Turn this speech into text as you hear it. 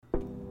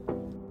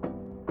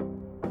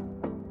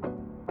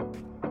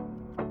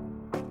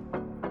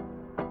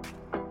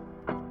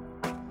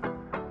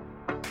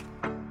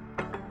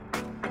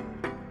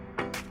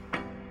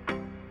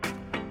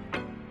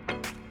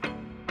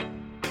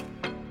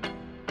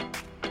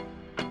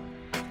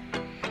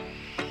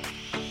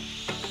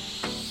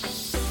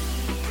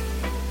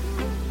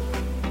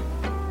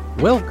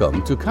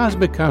Welcome to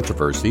Cosmic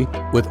Controversy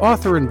with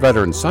author and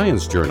veteran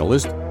science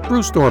journalist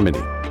Bruce Dorminey,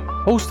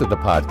 host of the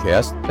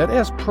podcast that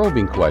asks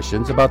probing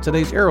questions about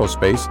today's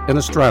aerospace and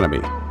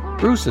astronomy.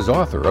 Bruce is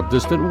author of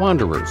Distant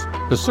Wanderers,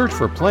 The Search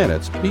for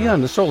Planets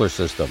Beyond the Solar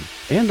System,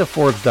 and a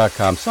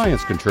Forbes.com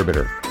science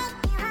contributor.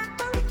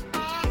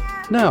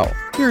 Now,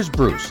 here's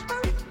Bruce.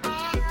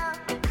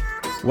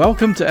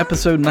 Welcome to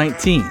episode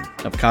 19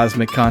 of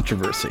Cosmic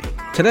Controversy.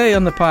 Today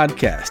on the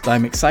podcast,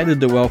 I'm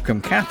excited to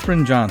welcome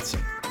Katherine Johnson,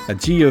 a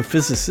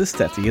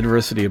geophysicist at the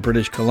University of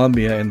British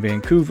Columbia in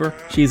Vancouver.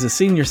 She's a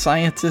senior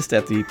scientist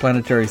at the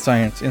Planetary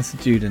Science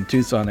Institute in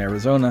Tucson,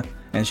 Arizona,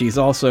 and she's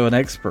also an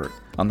expert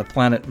on the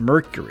planet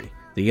Mercury,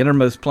 the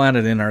innermost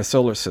planet in our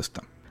solar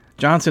system.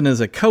 Johnson is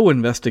a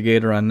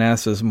co-investigator on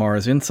NASA's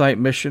Mars InSight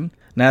mission,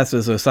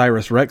 NASA's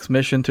OSIRIS-REx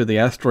mission to the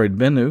asteroid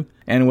Bennu,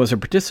 and was a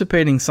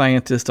participating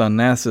scientist on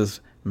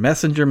NASA's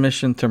Messenger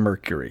mission to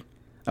Mercury.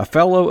 A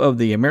fellow of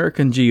the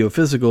American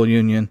Geophysical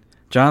Union,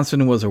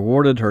 Johnson was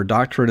awarded her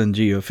doctorate in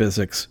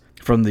geophysics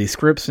from the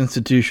Scripps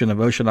Institution of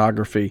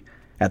Oceanography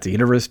at the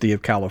University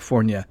of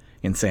California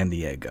in San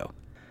Diego.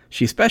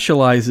 She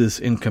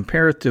specializes in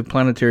comparative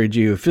planetary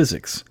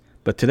geophysics,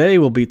 but today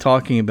we'll be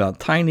talking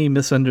about tiny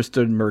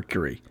misunderstood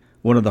Mercury,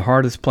 one of the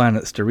hardest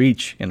planets to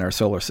reach in our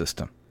solar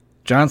system.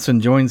 Johnson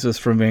joins us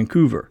from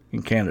Vancouver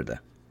in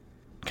Canada.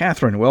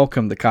 Katherine,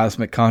 welcome to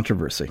Cosmic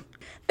Controversy.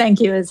 Thank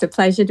you. It's a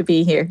pleasure to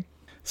be here.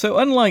 So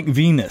unlike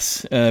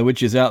Venus,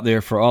 which is out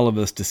there for all of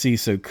us to see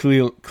so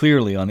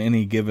clearly on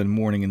any given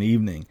morning and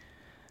evening,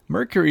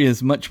 Mercury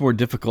is much more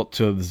difficult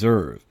to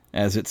observe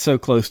as it's so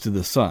close to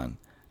the sun.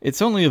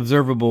 It's only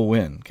observable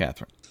when,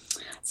 Katherine?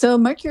 So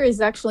Mercury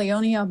is actually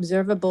only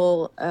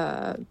observable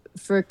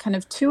for kind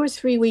of 2 or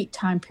 3 week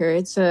time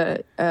periods,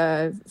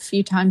 a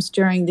few times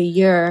during the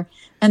year.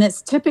 And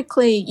it's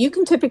you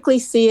can typically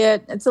see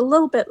it. It's a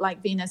little bit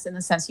like Venus in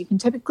the sense you can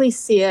typically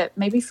see it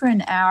maybe for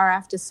an hour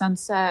after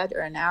sunset or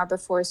an hour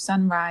before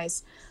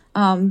sunrise.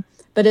 But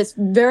it's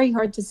very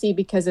hard to see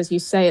because, as you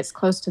say, it's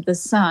close to the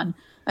sun.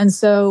 And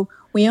so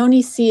we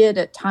only see it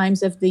at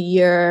times of the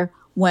year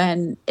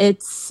when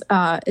it's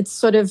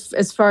sort of,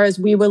 as far as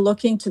we were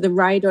looking, to the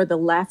right or the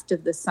left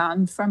of the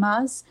sun from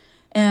us.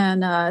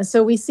 And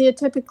so we see it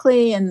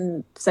typically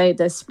in, say,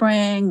 the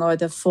spring or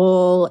the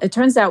fall. It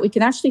turns out we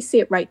can actually see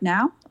it right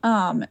now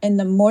in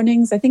the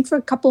mornings, I think for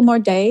a couple more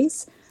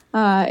days.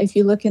 If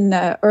you look in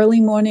the early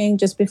morning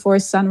just before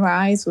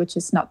sunrise, which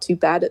is not too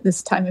bad at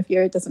this time of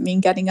year, it doesn't mean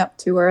getting up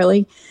too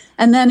early.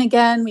 And then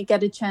again, we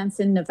get a chance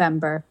in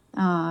November.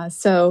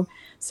 So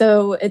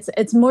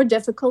it's more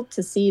difficult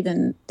to see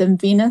than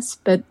Venus,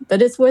 but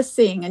it's worth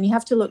seeing, and you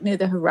have to look near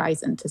the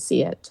horizon to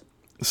see it.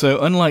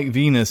 So unlike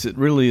Venus, it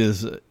really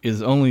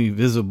is only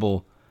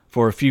visible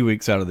for a few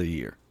weeks out of the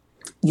year.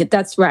 Yeah,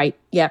 that's right.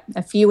 Yeah,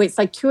 a few weeks,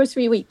 like 2 or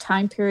 3 week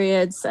time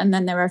periods, and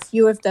then there are a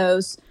few of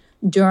those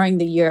during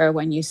the year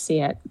when you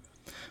see it.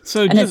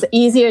 It's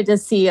easier to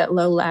see at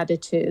low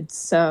latitudes.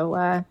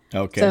 So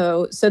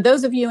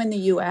those of you in the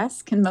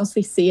U.S. can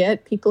mostly see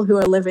it. People who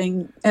are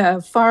living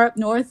far up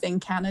north in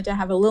Canada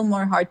have a little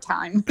more hard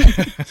time.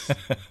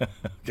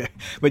 Okay,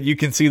 but you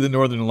can see the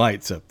northern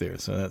lights up there,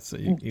 so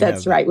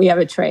that's right. We have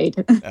a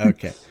trade.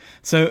 Okay.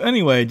 So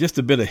anyway, just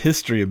a bit of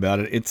history about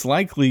it. It's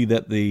likely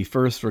that the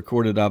first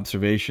recorded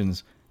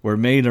observations were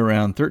made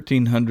around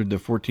 1300 to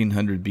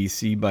 1400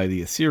 BC by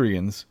the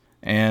Assyrians.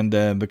 And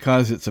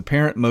because its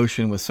apparent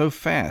motion was so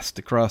fast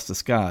across the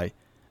sky,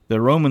 the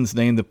Romans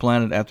named the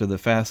planet after the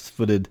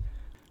fast-footed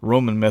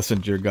Roman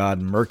messenger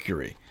god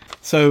Mercury.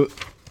 So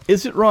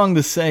is it wrong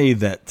to say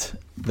that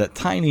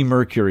tiny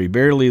Mercury,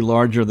 barely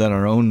larger than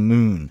our own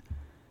moon,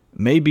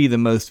 may be the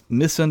most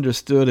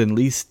misunderstood and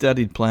least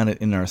studied planet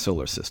in our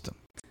solar system?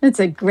 That's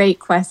a great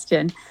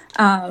question.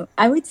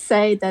 I would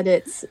say that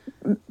it's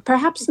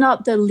perhaps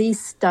not the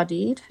least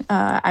studied.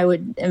 I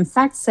would, in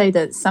fact, say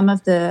that some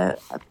of the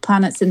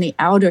planets in the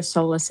outer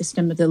solar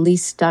system are the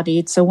least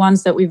studied. So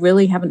ones that we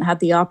really haven't had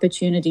the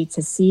opportunity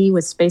to see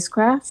with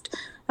spacecraft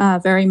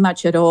very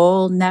much at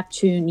all.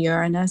 Neptune,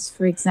 Uranus,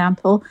 for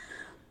example.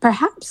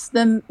 Perhaps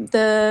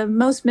the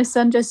most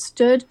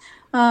misunderstood.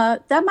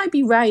 That might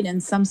be right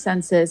in some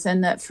senses,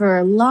 and that for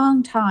a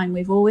long time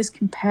we've always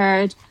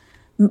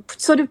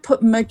sort of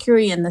put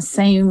Mercury in the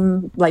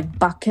same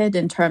bucket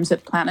in terms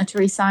of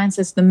planetary science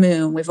as the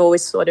moon. We've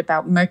always thought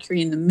about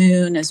Mercury and the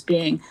moon as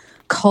being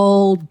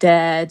cold,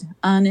 dead,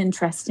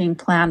 uninteresting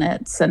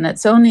planets. And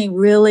it's only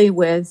really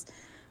with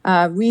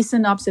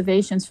recent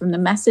observations from the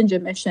Messenger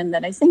mission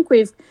that I think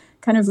we've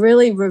kind of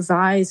really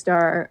revised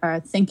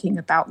our thinking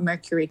about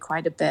Mercury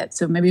quite a bit.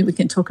 So maybe we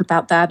can talk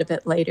about that a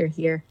bit later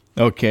here.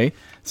 Okay,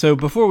 so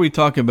before we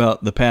talk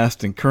about the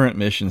past and current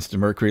missions to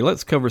Mercury,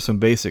 let's cover some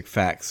basic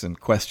facts and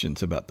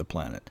questions about the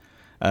planet.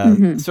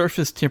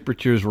 Surface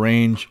temperatures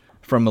range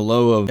from a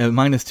low of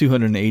minus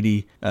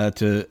 280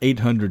 to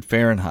 800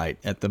 Fahrenheit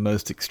at the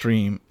most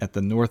extreme at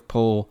the North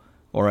Pole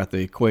or at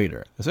the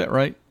equator. Is that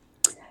right?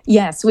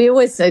 Yes,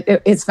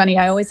 it's funny,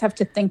 I always have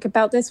to think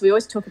about this. We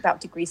always talk about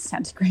degrees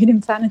centigrade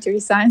in planetary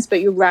science, but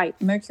you're right,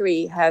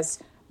 Mercury has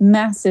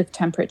massive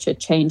temperature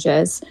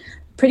changes.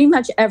 pretty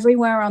much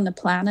everywhere on the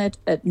planet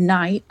at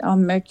night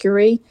on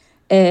Mercury,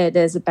 it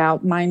is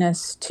about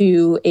minus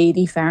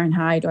 280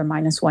 Fahrenheit or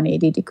minus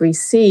 180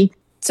 degrees C.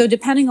 So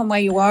depending on where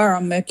you are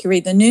on Mercury,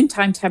 the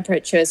noontime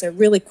temperatures are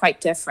really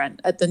quite different.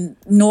 At the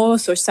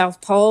North or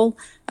South Pole,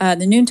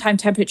 the noontime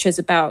temperature is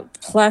about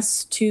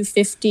plus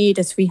 250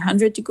 to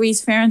 300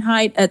 degrees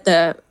Fahrenheit. At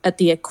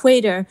the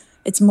equator,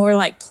 it's more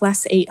like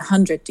plus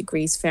 800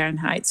 degrees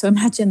Fahrenheit. So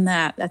imagine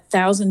that,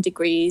 1,000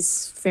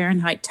 degrees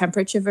Fahrenheit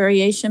temperature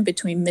variation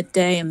between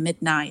midday and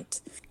midnight.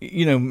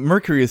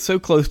 Mercury is so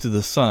close to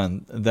the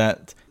sun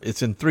that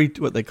it's in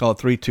what they call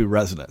 3-2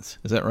 resonance.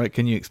 Is that right?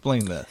 Can you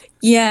explain that?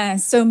 Yeah,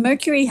 so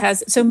Mercury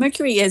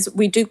is,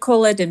 we do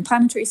call it in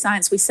planetary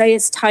science, we say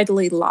it's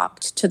tidally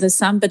locked to the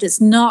sun, but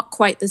it's not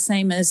quite the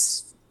same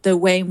as the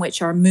way in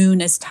which our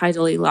moon is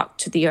tidally locked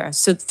to the Earth.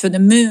 So for the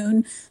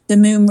moon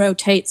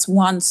rotates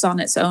once on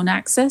its own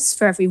axis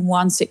for every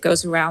once it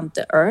goes around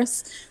the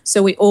Earth.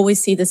 So we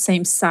always see the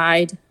same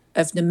side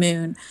of the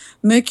moon.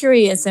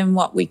 Mercury is in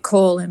what we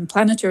call in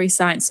planetary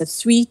science a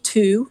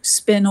 3-2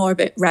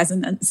 spin-orbit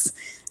resonance.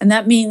 And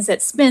that means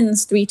it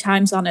spins 3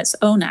 times on its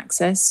own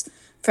axis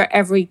for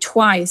every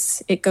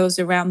twice it goes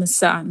around the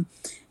sun.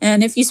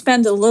 And if you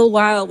spend a little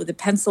while with a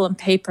pencil and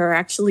paper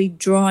actually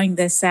drawing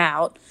this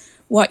out,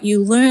 what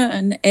you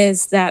learn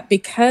is that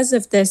because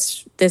of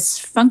this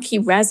funky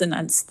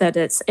resonance that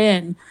it's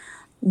in,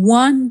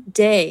 one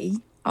day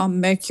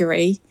on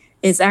Mercury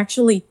is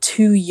actually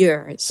 2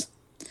 years.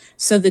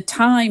 So the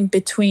time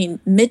between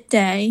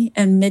midday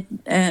and midnight,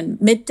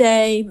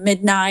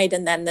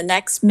 and then the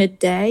next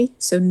midday,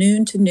 so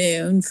noon to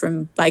noon,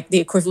 from like the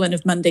equivalent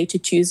of Monday to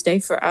Tuesday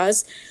for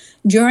us,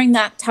 during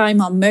that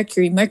time on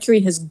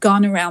Mercury has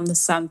gone around the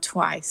sun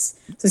twice.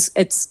 So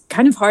it's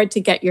kind of hard to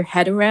get your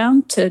head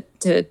around to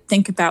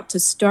think about to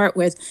start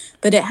with,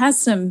 but it has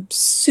some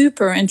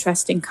super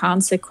interesting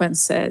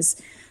consequences.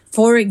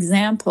 For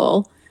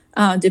example,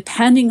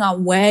 depending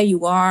on where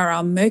you are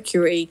on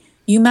Mercury,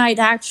 you might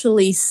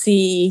actually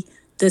see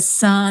the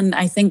sun.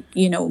 I think,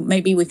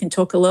 maybe we can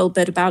talk a little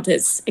bit about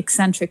its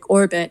eccentric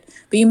orbit,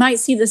 but you might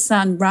see the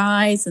sun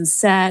rise and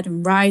set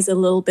and rise a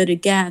little bit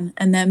again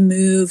and then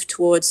move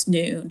towards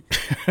noon.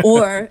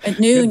 Or at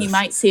noon, you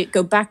might see it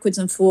go backwards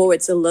and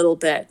forwards a little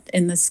bit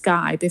in the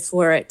sky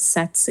before it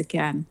sets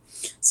again.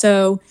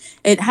 So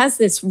it has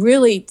this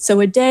so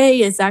a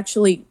day is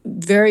actually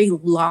very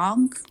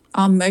long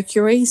on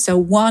Mercury. So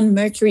one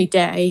Mercury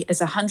day is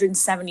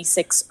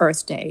 176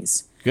 Earth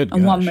days. Good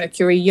and gosh. one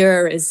Mercury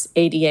year is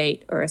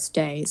 88 Earth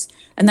days.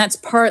 And that's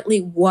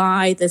partly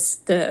why the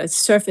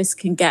surface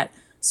can get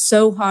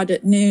so hot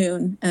at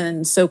noon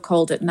and so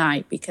cold at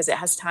night, because it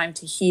has time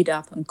to heat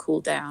up and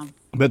cool down.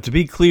 But to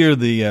be clear,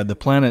 the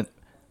planet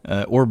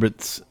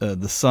orbits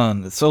the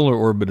sun. The solar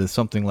orbit is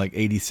something like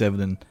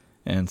 87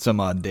 and some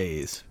odd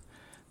days.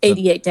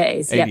 88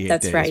 days. 88 yeah,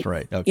 that's days, right.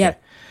 Right. Okay. Yeah.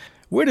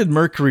 Where did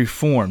Mercury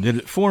form? Did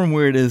it form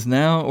where it is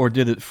now, or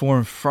did it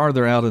form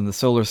farther out in the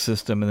solar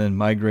system and then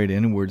migrate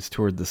inwards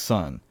toward the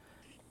sun?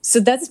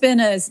 So that's been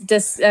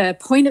a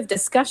point of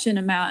discussion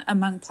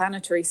among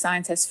planetary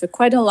scientists for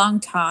quite a long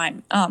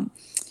time.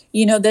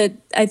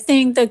 I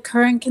think the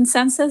current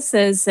consensus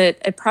is that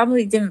it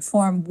probably didn't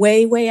form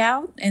way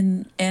out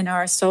in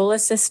our solar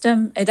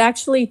system. It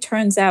actually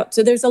turns out,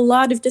 so there's a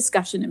lot of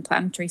discussion in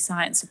planetary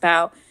science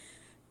about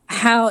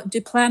how do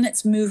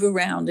planets move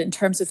around in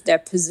terms of their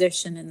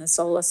position in the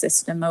solar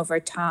system over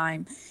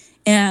time.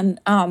 And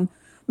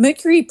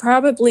Mercury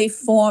probably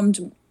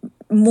formed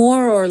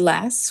more or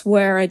less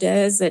where it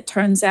is. It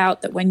turns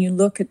out that when you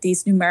look at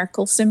these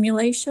numerical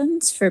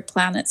simulations for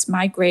planets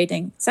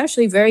migrating, it's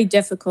actually very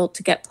difficult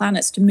to get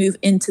planets to move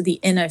into the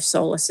inner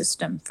solar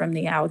system from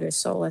the outer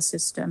solar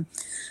system.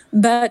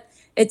 But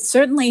it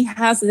certainly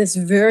has this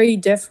very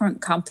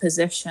different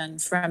composition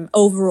from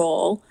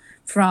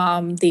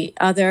the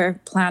other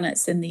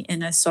planets in the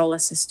inner solar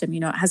system.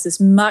 It has this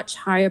much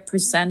higher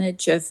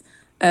percentage of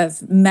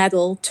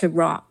metal to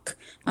rock.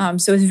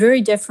 So it's very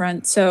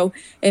different. So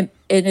it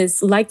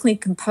is likely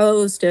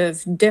composed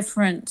of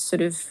different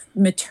sort of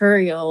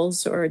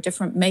materials or a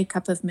different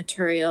makeup of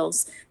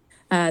materials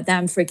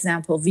than, for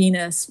example,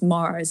 Venus,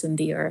 Mars, and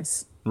the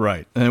Earth.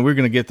 Right. And we're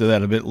going to get to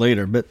that a bit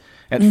later. But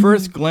at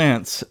first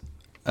glance,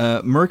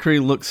 Mercury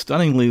looks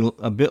stunningly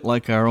a bit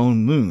like our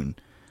own moon,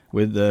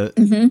 with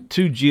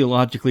two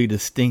geologically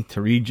distinct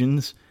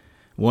regions.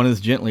 One is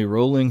gently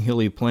rolling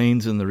hilly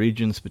plains in the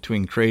regions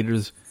between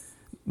craters,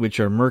 which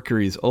are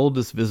Mercury's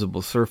oldest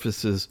visible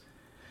surfaces,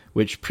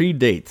 which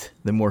predate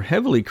the more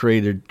heavily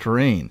cratered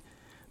terrain.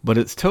 But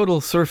its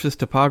total surface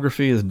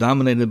topography is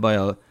dominated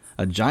by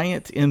a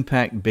giant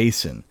impact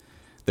basin,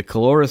 the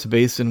Caloris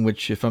Basin,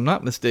 which, if I'm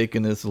not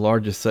mistaken, is the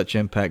largest such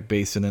impact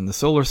basin in the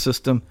solar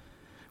system,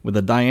 with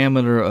a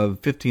diameter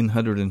of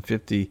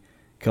 1,550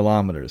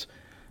 kilometers.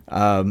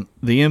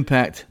 The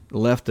impact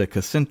left a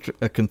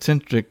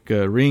concentric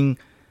ring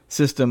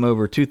system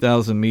over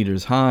 2,000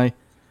 meters high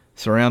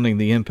surrounding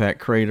the impact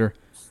crater.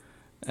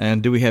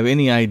 And do we have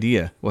any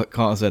idea what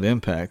caused that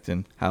impact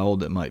and how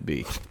old it might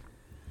be?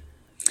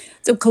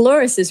 So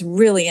Caloris is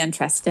really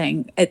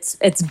interesting.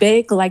 It's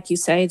big, like you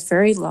say, it's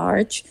very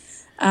large.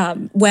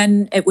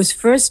 When it was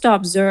first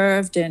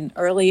observed in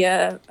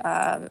earlier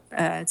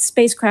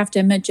spacecraft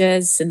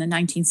images in the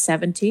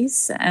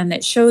 1970s, and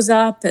it shows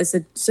up as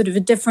a sort of a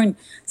different,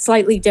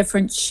 slightly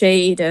different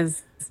shade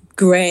of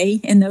gray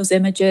in those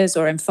images,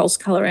 or in false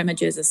color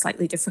images, a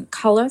slightly different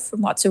color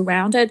from what's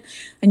around it.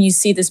 And you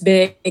see this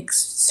big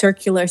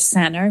circular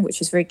center,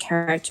 which is very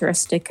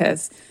characteristic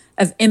of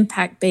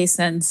impact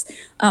basins.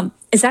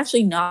 It's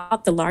actually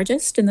not the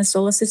largest in the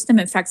solar system.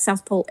 In fact,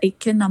 South Pole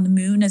Aitken on the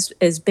moon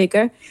is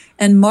bigger.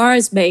 And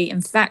Mars may,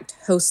 in fact,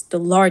 host the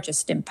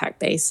largest impact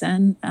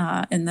basin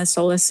in the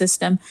solar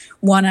system.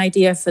 One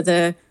idea for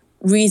the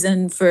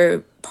reason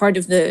for part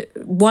of the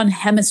one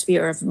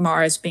hemisphere of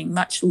Mars being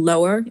much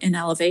lower in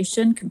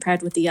elevation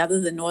compared with the other,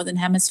 the northern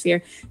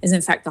hemisphere, is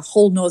in fact the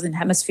whole northern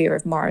hemisphere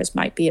of Mars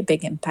might be a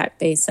big impact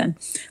basin.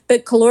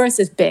 But Caloris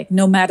is big,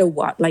 no matter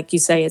what. Like you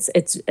say,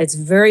 it's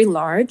very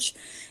large,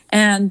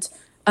 and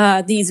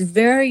these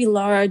very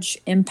large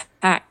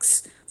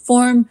impacts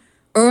form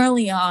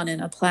early on in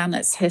a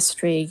planet's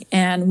history.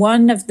 And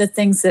one of the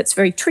things that's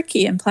very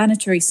tricky in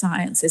planetary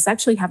science is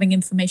actually having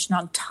information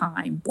on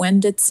time.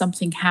 When did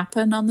something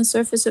happen on the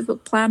surface of a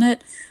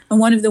planet? And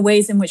one of the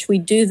ways in which we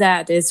do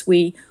that is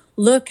we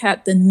look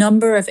at the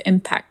number of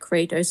impact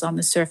craters on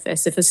the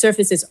surface. If a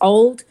surface is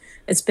old,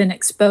 it's been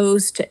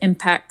exposed to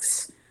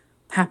impacts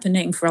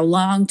happening for a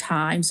long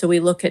time. So we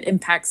look at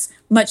impacts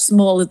much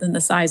smaller than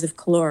the size of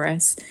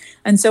Caloris.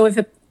 And so if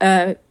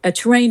a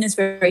terrain is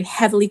very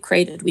heavily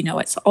cratered, we know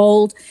it's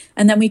old.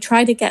 And then we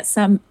try to get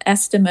some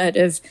estimate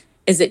of,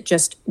 is it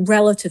just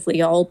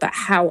relatively old, but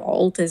how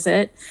old is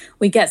it?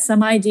 We get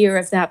some idea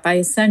of that by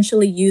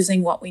essentially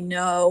using what we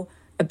know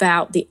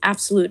about the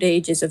absolute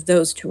ages of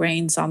those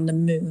terrains on the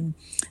moon.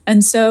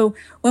 And so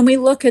when we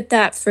look at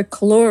that for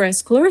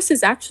Caloris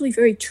is actually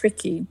very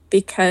tricky,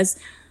 because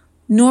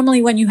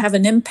normally when you have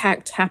an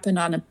impact happen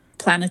on a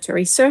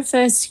planetary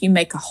surface, you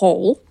make a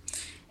hole,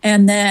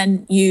 and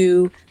then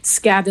you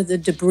scatter the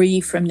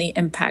debris from the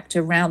impact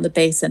around the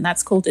basin.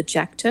 That's called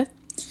ejecta.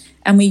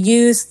 And we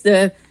use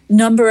the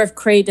number of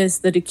craters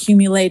that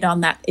accumulate on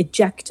that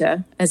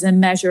ejecta as a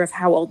measure of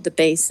how old the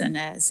basin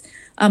is.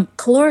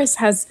 Caloris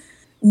has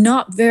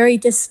not very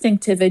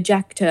distinctive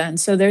ejecta, and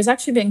so there's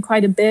actually been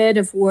quite a bit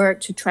of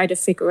work to try to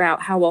figure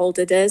out how old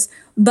it is.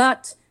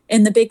 But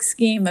in the big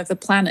scheme of the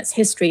planet's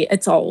history,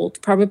 it's old,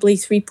 probably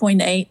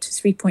 3.8 to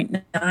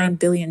 3.9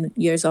 billion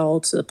years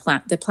old. So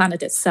the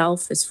planet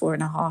itself is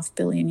 4.5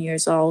 billion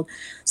years old.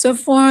 So it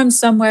formed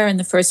somewhere in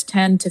the first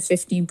 10 to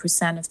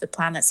 15% of the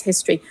planet's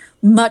history,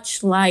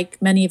 much like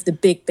many of the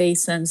big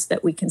basins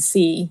that we can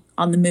see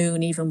on the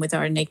moon, even with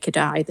our naked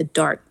eye, the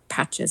dark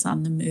patches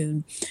on the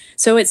moon.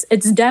 So it's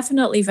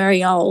definitely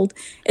very old.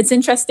 It's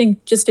interesting,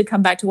 just to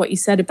come back to what you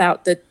said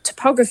about the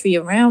topography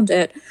around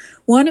it.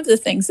 One of the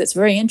things that's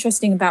very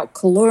interesting about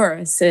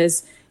Caloris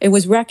is it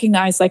was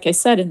recognized, like I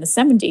said, in the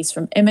 70s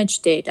from image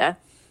data.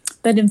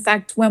 But in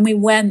fact, when we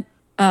went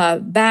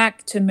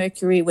back to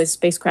Mercury with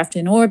spacecraft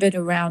in orbit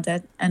around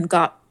it and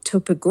got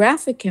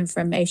topographic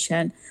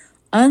information,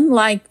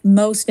 unlike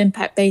most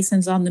impact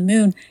basins on the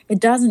moon, it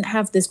doesn't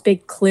have this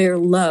big clear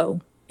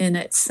low in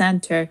its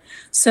center.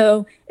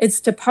 So its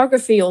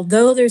topography,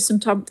 although there's some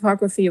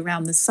topography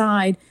around the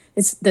side,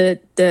 it's the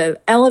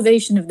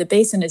elevation of the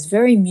basin is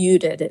very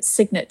muted. Its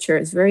signature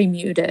is very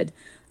muted.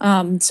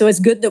 So it's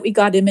good that we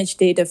got image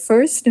data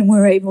first and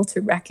we're able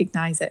to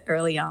recognize it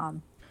early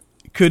on.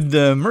 Could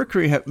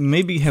Mercury have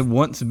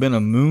once been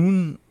a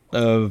moon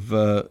of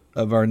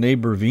our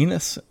neighbor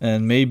Venus,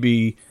 and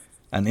maybe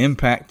an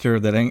impactor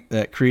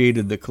that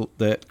created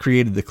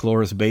the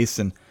Caloris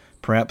basin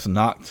perhaps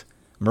knocked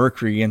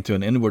Mercury into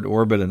an inward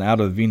orbit and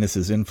out of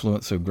Venus's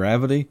influence of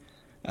gravity?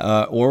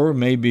 Or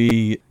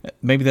maybe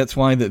that's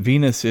why that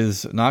Venus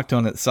is knocked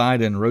on its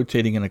side and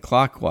rotating in a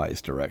clockwise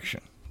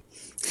direction.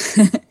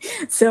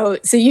 So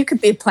you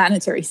could be a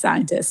planetary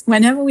scientist.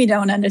 Whenever we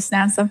don't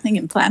understand something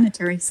in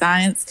planetary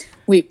science,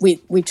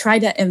 we try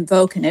to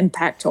invoke an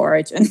impact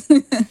origin.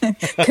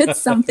 Could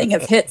something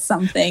have hit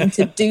something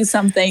to do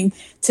something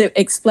to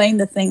explain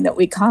the thing that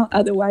we can't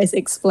otherwise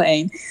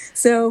explain?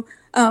 So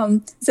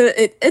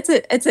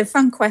it's a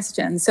fun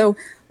question. So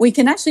we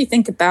can actually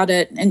think about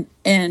it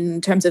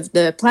in terms of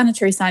the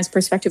planetary science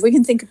perspective. We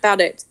can think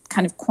about it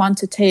kind of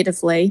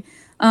quantitatively.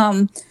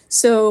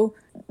 So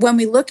when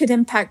we look at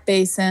impact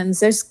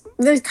basins,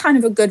 there's kind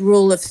of a good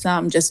rule of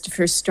thumb just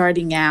for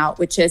starting out,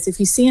 which is if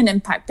you see an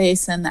impact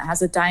basin that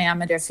has a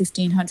diameter of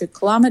 1,500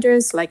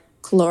 kilometers, like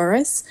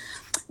Caloris,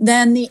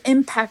 then the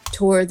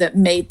impactor that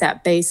made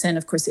that basin,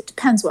 of course, it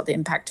depends what the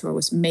impactor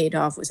was made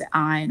of. Was it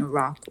iron or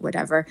rock or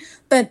whatever?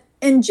 But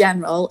in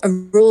general, a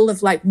rule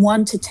of like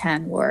 1 to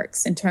 10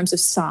 works in terms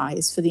of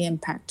size for the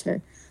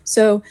impactor.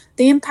 So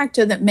the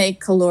impactor that made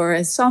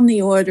Caloris on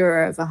the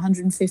order of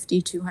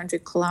 150,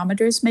 200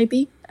 kilometers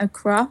maybe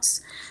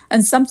across.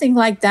 And something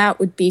like that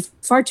would be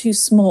far too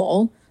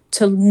small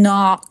to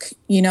knock,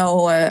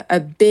 a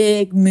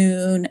big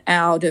moon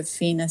out of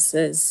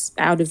Venus's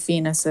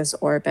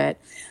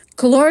orbit.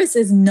 Caloris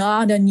is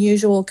not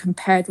unusual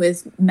compared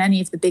with many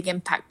of the big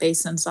impact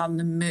basins on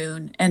the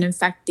moon. And in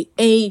fact, the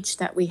age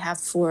that we have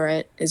for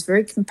it is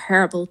very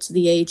comparable to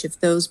the age of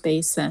those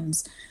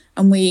basins.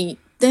 And we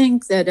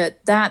think that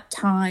at that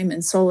time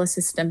in solar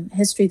system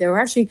history, there were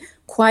actually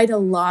quite a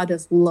lot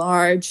of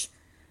large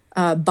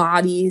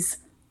bodies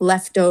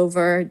left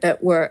over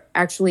that were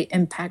actually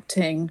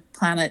impacting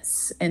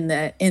planets in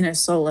the inner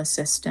solar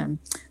system.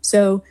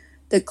 So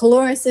the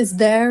caloris is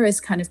there is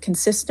kind of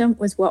consistent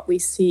with what we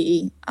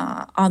see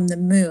on the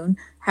moon.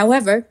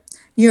 However,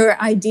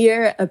 your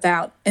idea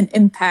about an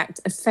impact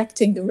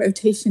affecting the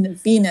rotation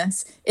of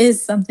Venus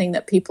is something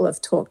that people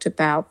have talked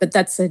about, but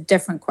that's a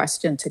different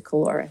question to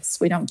caloris.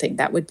 We don't think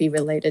that would be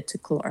related to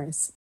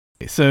caloris.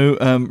 So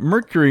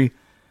Mercury,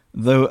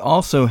 though,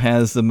 also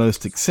has the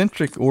most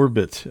eccentric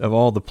orbit of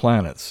all the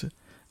planets.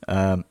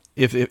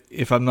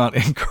 If I'm not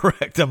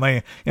incorrect, am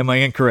I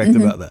incorrect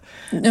about that?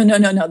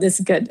 No. This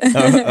is good.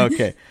 Oh,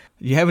 okay.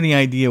 Do you have any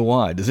idea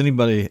why? Does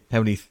anybody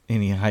have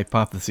any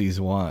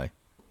hypotheses why?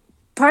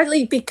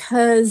 Partly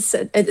because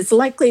it's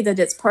likely that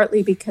it's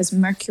partly because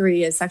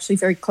Mercury is actually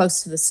very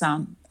close to the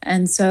sun.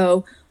 And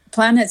so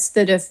planets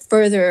that are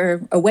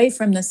further away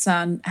from the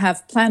sun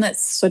have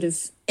planets sort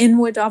of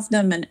inward of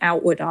them and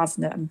outward of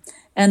them.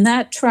 And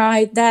that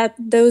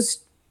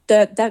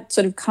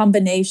sort of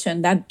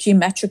combination, that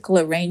geometrical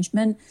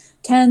arrangement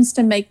tends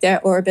to make their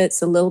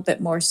orbits a little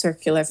bit more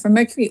circular. For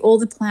Mercury, all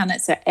the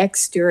planets are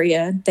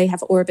exterior. They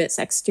have orbits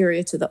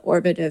exterior to the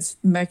orbit of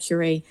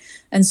Mercury.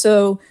 And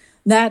so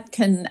that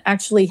can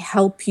actually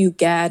help you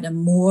get a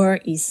more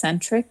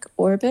eccentric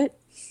orbit.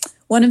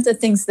 One of the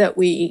things that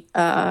we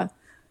don't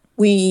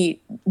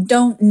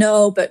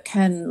know but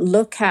can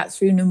look at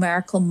through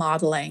numerical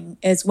modeling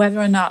is whether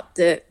or not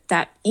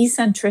that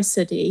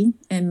eccentricity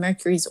in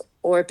Mercury's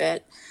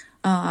orbit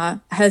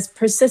has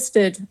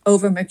persisted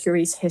over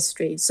Mercury's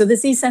history. So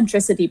this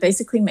eccentricity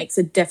basically makes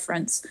a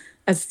difference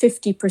of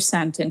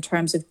 50% in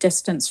terms of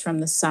distance from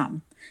the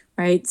sun,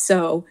 right?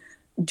 So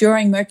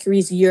during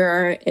Mercury's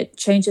year, it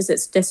changes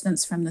its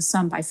distance from the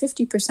sun by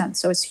 50%.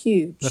 So it's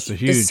huge. That's a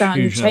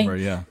huge number.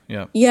 Yeah.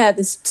 Yeah.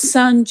 The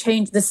sun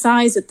changed the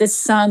size of this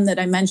sun that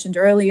I mentioned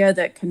earlier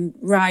that can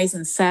rise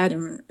and set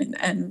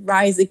and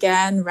rise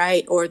again,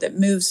 right? Or that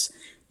moves,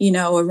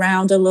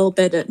 around a little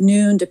bit at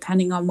noon,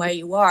 depending on where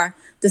you are.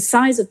 The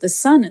size of the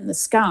sun in the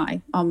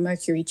sky on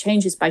Mercury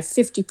changes by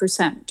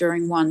 50%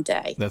 during one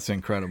day. That's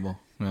incredible.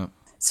 Yeah.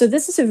 So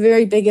this is a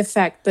very big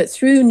effect, but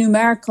through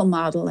numerical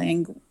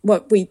modeling,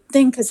 what we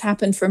think has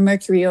happened for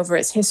Mercury over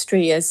its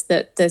history is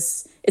that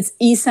its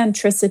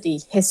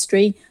eccentricity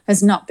history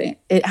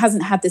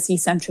hasn't had this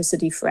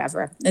eccentricity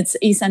forever. Its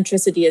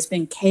eccentricity has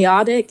been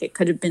chaotic. It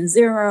could have been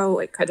zero.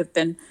 It could have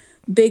been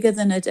bigger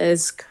than it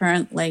is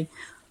currently.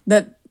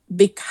 But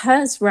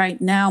because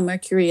right now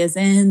Mercury is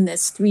in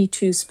this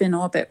 3-2 spin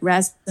orbit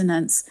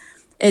resonance,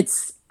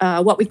 it's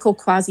what we call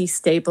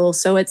quasi-stable.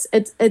 So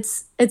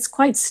it's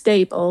quite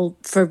stable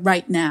for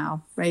right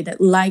now, right?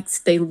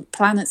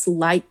 Planets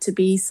like to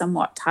be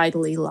somewhat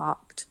tidally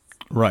locked.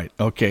 Right.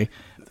 Okay.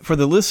 For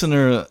the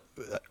listener,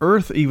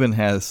 Earth even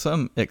has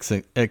some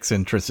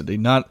eccentricity,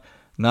 not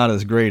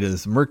as great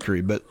as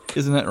Mercury, but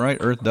isn't that right?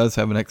 Earth does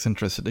have an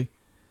eccentricity.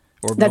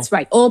 Orbital? That's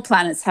right. All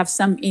planets have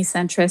some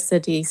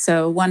eccentricity.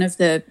 So one of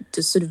the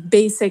sort of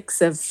basics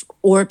of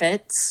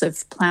orbits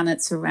of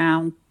planets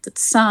around the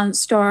sun,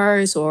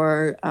 stars,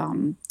 or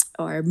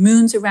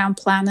moons around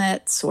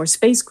planets, or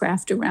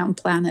spacecraft around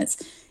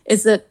planets,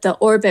 is that the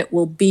orbit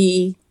will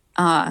be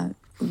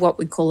what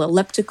we call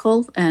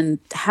elliptical, and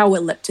how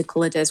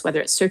elliptical it is, whether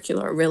it's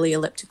circular or really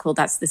elliptical,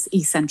 that's this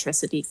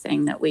eccentricity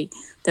thing that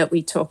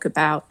we talk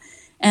about.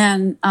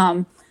 And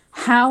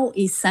how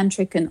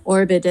eccentric an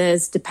orbit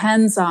is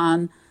depends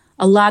on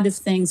a lot of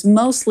things,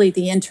 mostly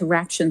the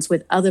interactions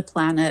with other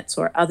planets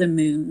or other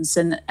moons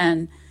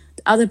and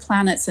other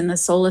planets in the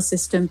solar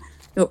system.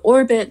 The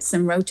orbits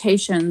and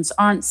rotations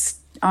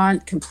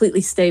aren't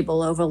completely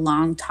stable over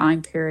long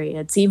time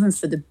periods, even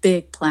for the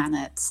big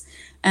planets.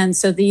 And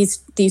so these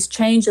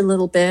change a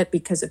little bit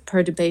because of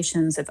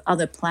perturbations of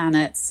other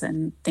planets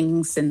and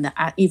things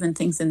even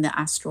things in the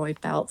asteroid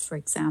belt, for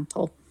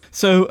example.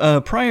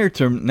 So prior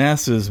to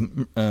NASA's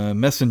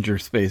Messenger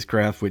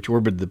spacecraft, which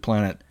orbited the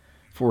planet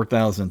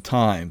 4,000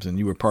 times, and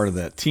you were part of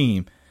that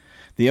team,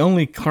 the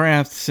only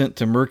craft sent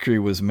to Mercury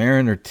was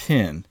Mariner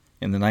 10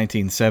 in the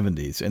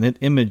 1970s, and it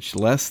imaged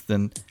less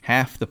than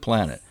half the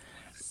planet.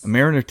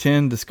 Mariner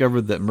 10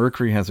 discovered that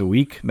Mercury has a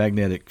weak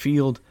magnetic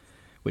field,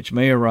 which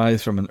may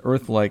arise from an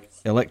Earth-like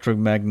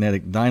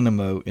electromagnetic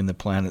dynamo in the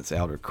planet's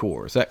outer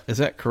core. Is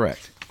that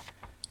correct?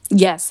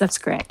 Yes, that's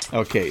correct.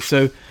 Okay,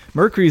 so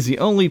Mercury is the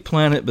only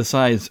planet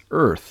besides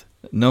Earth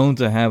known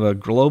to have a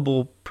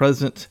global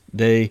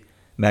present-day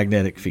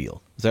magnetic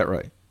field. Is that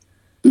right?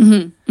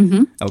 Mm-hmm.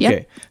 Mm-hmm. Okay,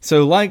 yep.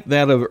 So like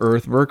that of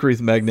Earth,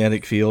 Mercury's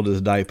magnetic field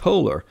is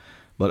dipolar,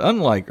 but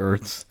unlike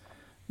Earth's,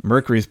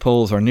 Mercury's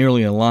poles are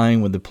nearly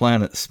aligned with the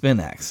planet's spin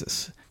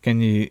axis.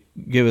 Can you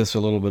give us a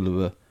little bit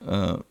of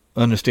a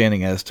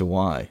understanding as to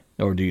why,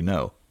 or do you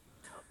know?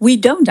 We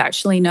don't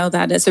actually know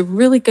that. It's a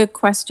really good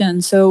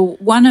question. So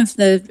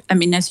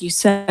as you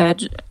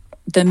said,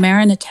 the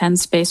Mariner 10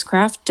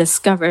 spacecraft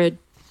discovered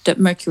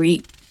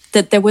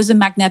that there was a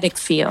magnetic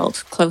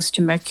field close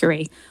to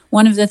Mercury.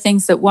 One of the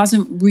things that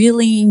wasn't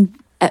really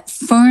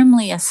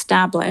firmly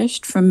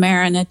established from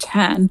Mariner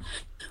 10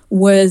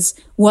 was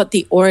what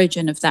the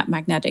origin of that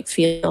magnetic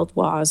field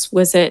was.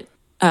 Was it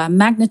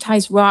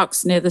magnetized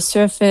rocks near the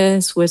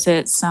surface? Was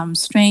it some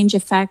strange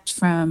effect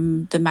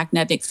from the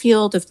magnetic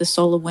field of the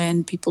solar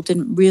wind? People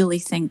didn't really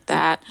think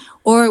that.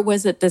 Or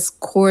was it this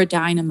core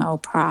dynamo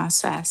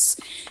process?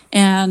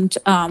 And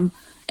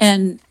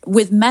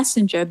with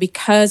Messenger,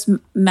 because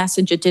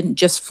Messenger didn't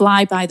just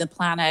fly by the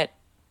planet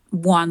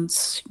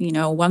once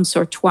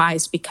or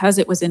twice, because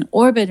it was in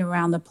orbit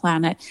around the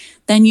planet,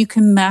 then you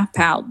can map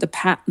out the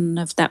pattern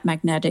of that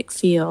magnetic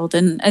field.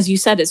 And as you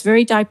said, it's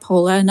very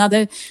dipolar.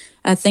 Another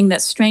thing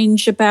that's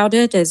strange about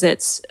it is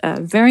it's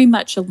very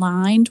much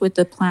aligned with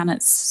the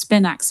planet's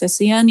spin axis.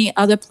 The only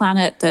other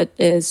planet that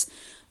is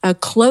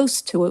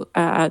close to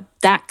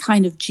that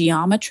kind of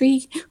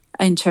geometry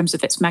in terms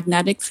of its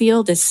magnetic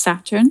field is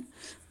Saturn.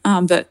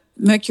 But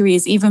Mercury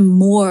is even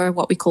more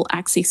what we call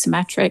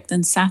axisymmetric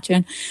than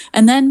Saturn.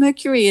 And then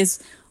Mercury's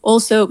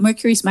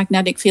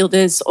magnetic field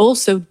is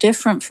also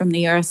different from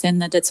the Earth in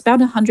that it's about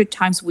 100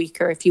 times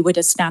weaker if you were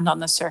to stand on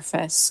the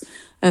surface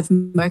of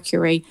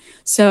Mercury.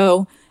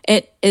 So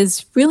it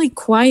is really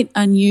quite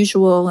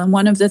unusual. And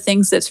one of the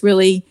things that's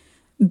really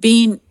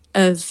been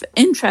of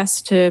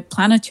interest to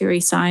planetary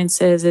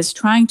sciences is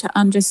trying to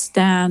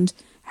understand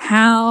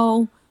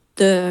how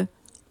the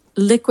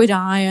liquid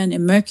iron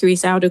in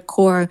Mercury's outer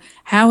core,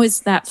 how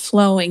is that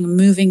flowing,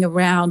 moving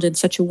around in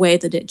such a way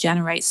that it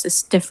generates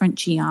this different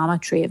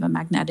geometry of a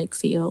magnetic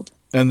field.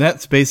 And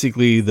that's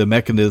basically the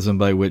mechanism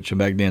by which a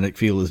magnetic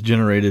field is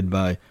generated,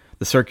 by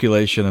the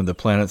circulation of the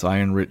planet's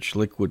iron-rich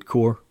liquid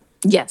core?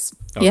 Yes,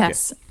 okay.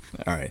 Yes.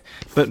 All right.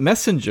 But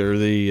Messenger,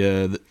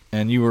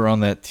 and you were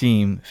on that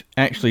team,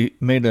 actually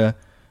made a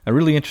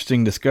really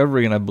interesting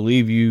discovery, and I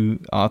believe you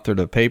authored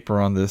a paper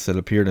on this that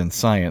appeared in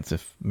Science,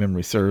 if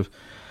memory serves.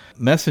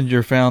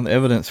 Messenger found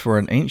evidence for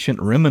an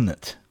ancient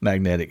remnant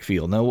magnetic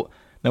field. Now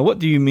what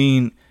do you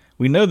mean?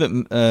 We know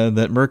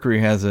that Mercury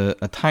has a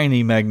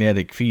tiny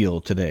magnetic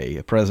field today,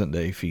 a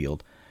present-day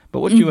field.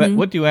 But what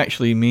do you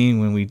actually mean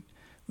when we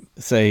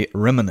say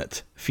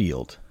remnant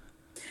field?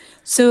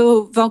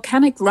 So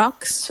volcanic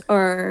rocks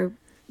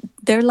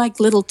they're like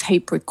little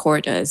tape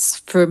recorders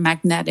for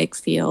magnetic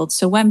fields.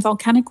 So when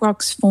volcanic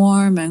rocks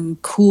form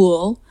and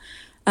cool,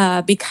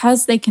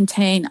 because they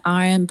contain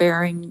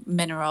iron-bearing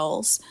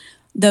minerals,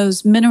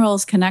 those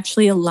minerals can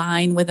actually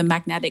align with a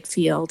magnetic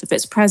field if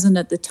it's present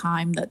at the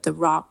time that the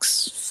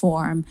rocks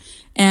form.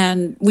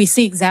 And we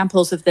see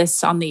examples of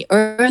this on the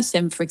Earth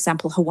in, for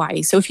example,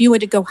 Hawaii. So if you were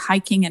to go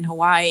hiking in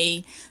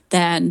Hawaii,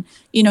 then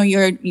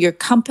your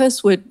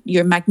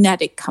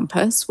magnetic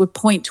compass would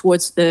point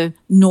towards the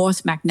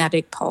north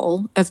magnetic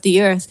pole of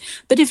the Earth.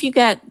 But if you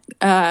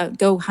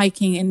go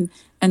hiking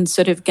and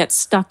sort of get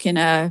stuck in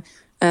a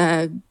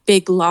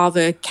big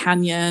lava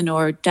canyon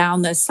or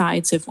down the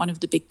sides of one of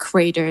the big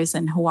craters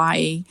in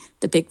Hawaii,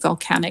 the big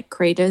volcanic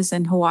craters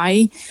in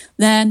Hawaii,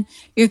 then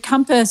your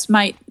compass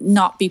might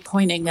not be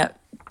pointing at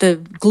the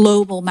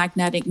global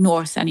magnetic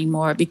north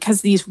anymore,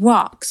 because these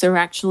rocks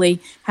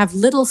have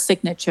little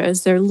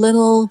signatures. They're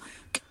little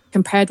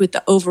compared with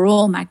the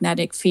overall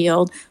magnetic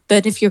field.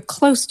 But if you're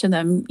close to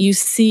them, you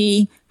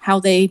see how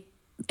they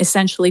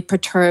essentially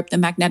perturb the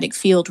magnetic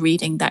field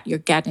reading that you're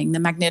getting. The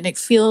magnetic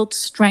field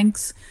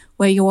strength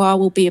where you are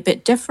will be a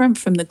bit different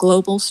from the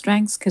global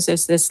strengths, because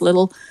there's this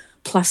little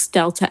plus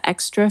delta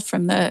extra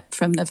from the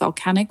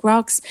volcanic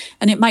rocks,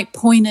 and it might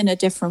point in a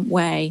different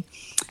way.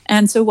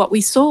 And so what we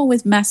saw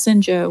with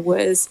Messenger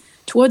was,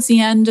 towards the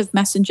end of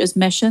Messenger's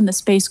mission, the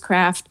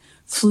spacecraft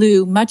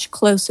flew much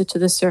closer to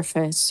the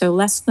surface, so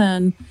less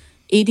than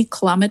 80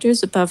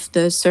 kilometers above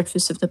the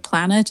surface of the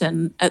planet,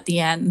 and at the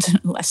end,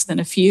 less than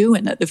a few,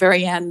 and at the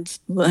very end,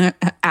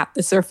 at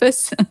the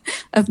surface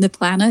of the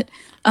planet.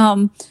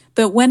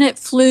 But when it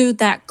flew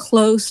that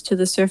close to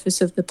the surface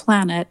of the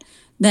planet,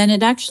 then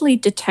it actually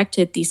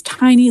detected these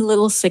tiny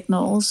little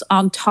signals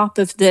on top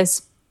of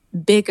this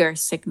bigger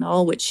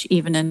signal, which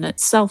even in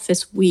itself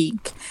is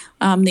weak.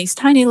 These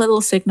tiny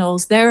little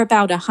signals, they're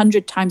about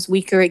 100 times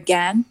weaker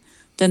again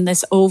than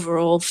this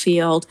overall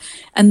field.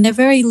 And they're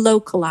very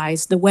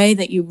localized. The way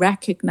that you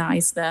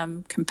recognize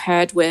them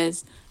compared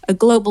with a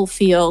global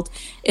field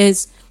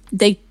is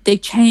they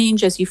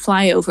change as you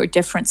fly over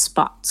different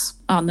spots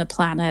on the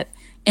planet.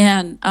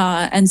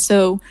 And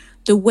so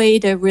the way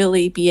to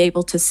really be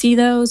able to see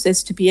those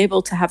is to be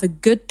able to have a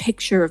good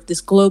picture of this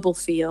global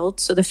field.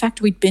 So the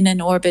fact we'd been in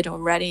orbit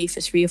already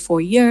for 3 or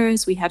 4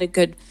 years, we had a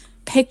good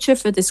picture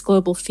for this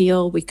global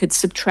field. We could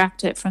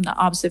subtract it from the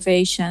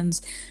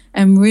observations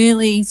and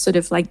really sort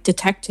of like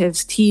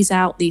detectives tease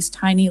out these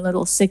tiny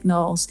little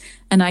signals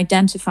and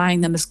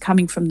identifying them as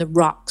coming from the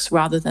rocks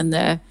rather than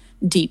the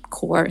deep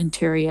core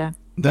interior.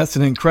 That's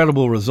an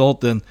incredible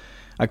result then.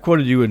 I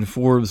quoted you in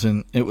Forbes,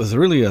 and it was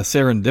really a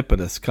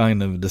serendipitous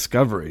kind of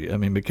discovery. I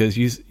mean, because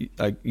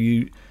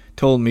you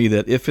told me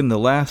that if in the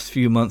last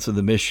few months of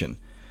the mission,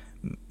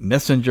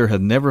 Messenger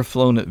had never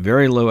flown at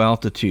very low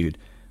altitude,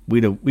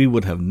 we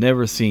would have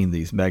never seen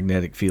these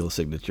magnetic field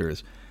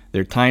signatures.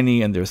 They're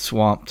tiny and they're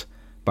swamped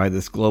by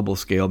this global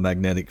scale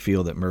magnetic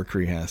field that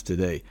Mercury has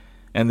today.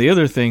 And the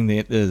other thing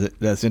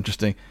that's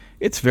interesting,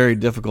 it's very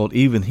difficult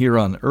even here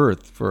on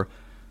Earth for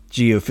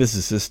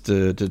geophysicists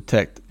to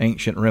detect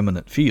ancient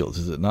remnant fields,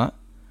 is it not?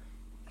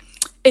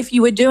 If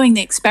you were doing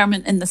the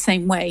experiment in the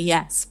same way,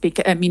 yes.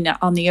 Because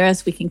on the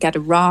Earth, we can get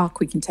a rock,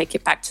 we can take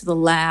it back to the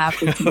lab,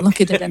 we can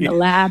look at it in the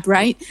lab,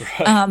 right?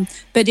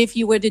 But if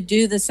you were to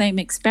do the same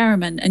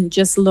experiment and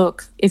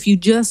if you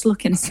just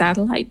look in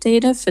satellite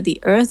data for the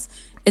Earth,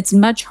 it's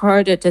much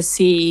harder to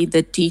see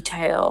the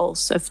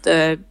details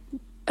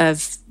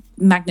of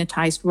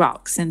magnetized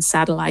rocks in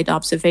satellite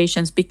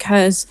observations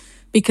because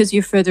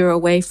you're further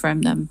away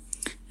from them.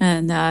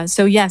 And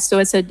so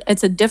it's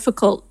a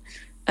difficult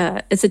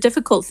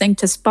thing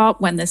to spot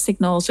when the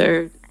signals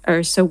are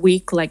so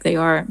weak like they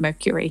are at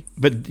Mercury.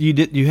 But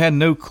you had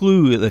no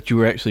clue that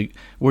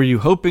were you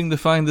hoping to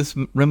find this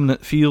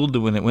remnant field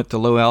when it went to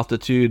low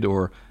altitude,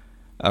 or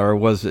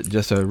was it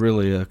just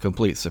a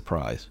complete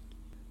surprise?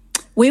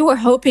 We were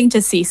hoping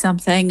to see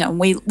something, and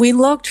we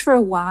looked for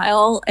a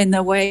while in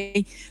the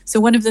way. So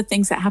one of the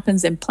things that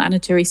happens in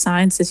planetary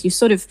science is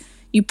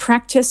you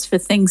practice for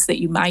things that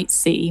you might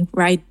see,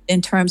 right,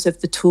 in terms of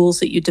the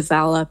tools that you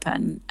develop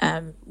and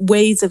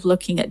ways of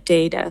looking at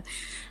data.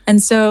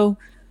 And so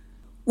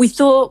we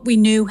thought we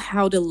knew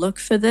how to look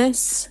for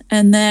this.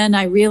 And then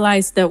I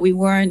realized that we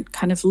weren't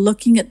kind of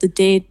looking at the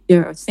data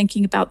or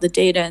thinking about the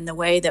data in the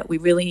way that we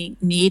really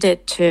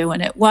needed to.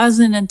 And it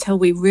wasn't until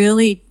we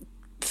really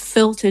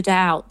filtered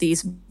out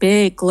these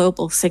big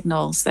global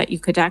signals that you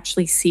could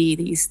actually see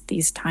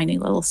these tiny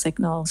little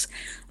signals.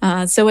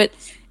 So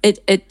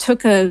it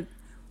took a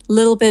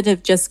little bit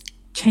of just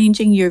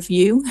changing your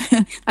view.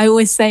 I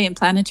always say in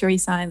planetary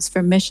science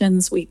for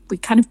missions, we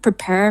kind of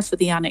prepare for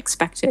the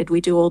unexpected.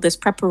 We do all this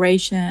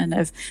preparation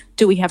of,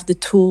 do we have the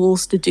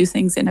tools to do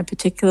things in a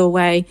particular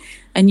way?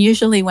 And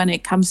usually when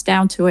it comes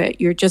down to it,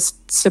 you're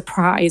just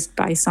surprised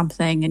by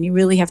something, and you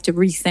really have to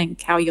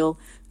rethink how you'll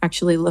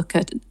actually look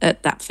at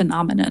that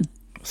phenomenon.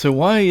 So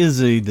why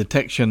is a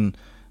detection,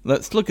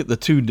 let's look at the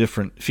two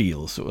different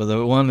fields. So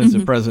the one is a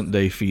present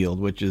day field,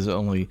 which is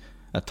only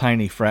a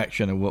tiny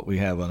fraction of what we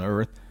have on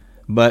Earth,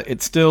 but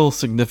it's still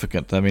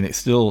significant. I mean,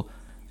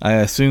 I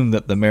assume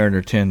that the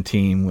Mariner 10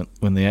 team,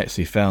 when they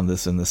actually found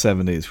this in the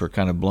 70s, were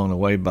kind of blown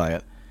away by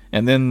it.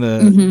 And then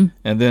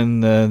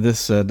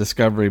this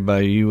discovery by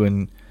you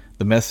and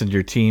the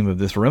Messenger team of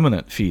this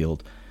remnant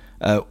field.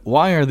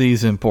 Why are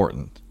these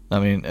important? I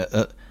mean,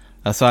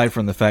 aside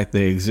from the fact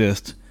they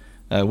exist,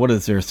 what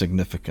is their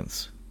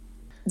significance?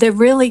 They're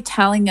really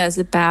telling us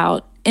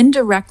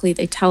indirectly,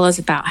 they tell us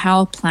about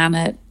how a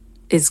planet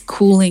is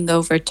cooling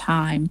over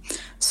time.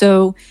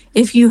 So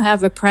if you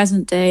have a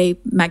present day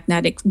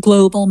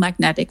global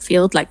magnetic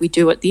field like we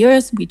do at the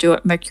Earth, we do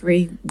at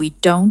Mercury, we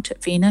don't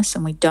at Venus,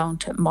 and we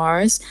don't at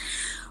Mars,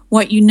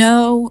 what you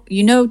know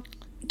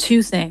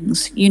two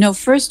things.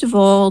 First of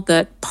all,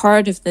 that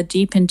part of the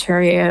deep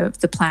interior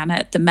of the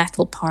planet, the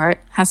metal part,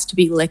 has to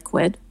be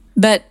liquid.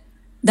 But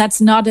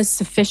that's not a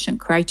sufficient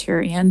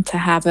criterion to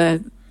have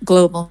a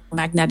global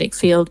magnetic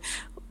field.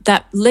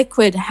 That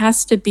liquid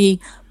has to be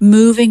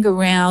moving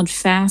around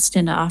fast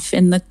enough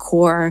in the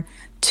core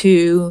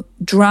to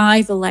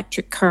drive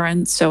electric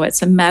currents. So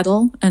it's a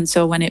metal, and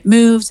so when it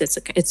moves, it's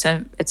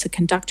a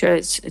conductor.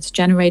 It's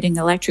generating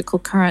electrical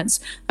currents,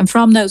 and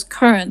from those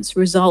currents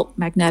result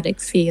magnetic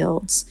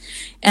fields.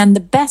 And the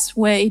best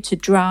way to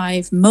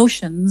drive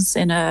motions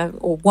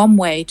one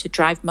way to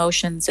drive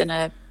motions in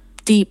a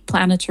deep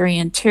planetary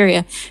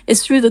interior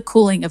is through the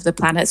cooling of the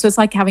planet. So it's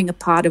like having a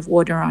pot of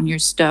water on your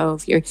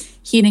stove. You're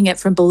heating it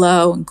from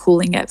below and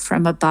cooling it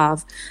from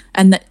above,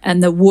 and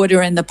the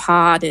water in the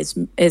pot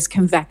is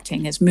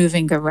convecting, is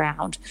moving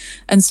around.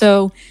 And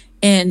so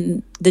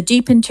in the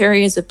deep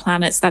interiors of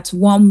planets, that's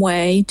one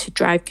way to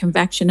drive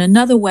convection.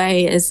 Another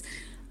way is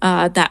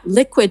that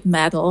liquid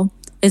metal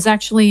is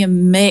actually a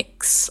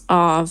mix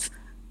of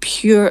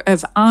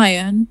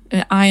iron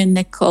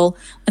nickel,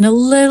 and a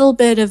little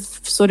bit of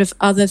sort of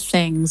other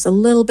things, a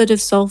little bit of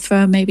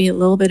sulfur, maybe a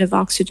little bit of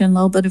oxygen, a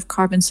little bit of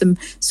carbon, some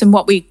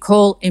what we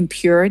call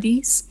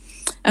impurities.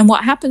 And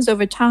what happens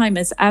over time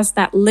is, as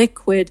that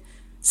liquid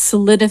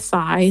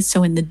solidifies,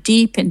 so in the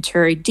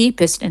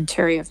deepest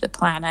interior of the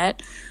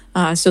planet,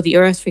 so the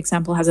Earth, for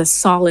example, has a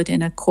solid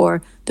inner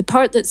core, the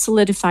part that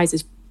solidifies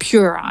is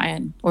pure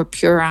iron or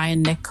pure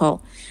iron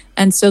nickel.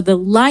 And so the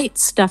light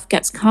stuff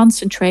gets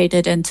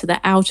concentrated into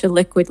the outer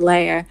liquid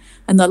layer,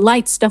 and the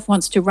light stuff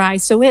wants to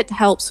rise, so it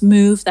helps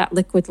move that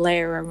liquid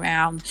layer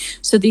around.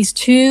 So these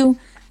two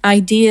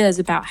ideas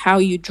about how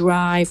you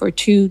drive, or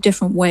two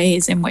different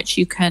ways in which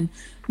you can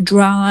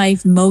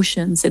drive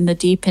motions in the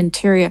deep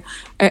interior,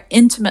 are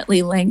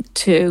intimately linked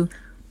to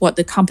what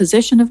the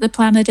composition of the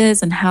planet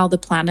is and how the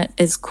planet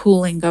is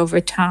cooling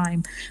over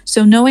time.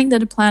 So knowing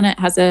that a planet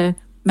has a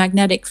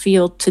magnetic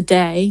field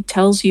today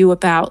tells you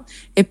about,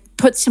 it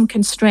puts some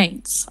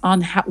constraints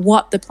on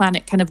what the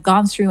planet kind of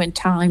gone through in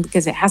time,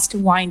 because it has to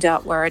wind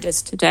up where it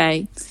is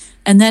today.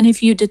 And then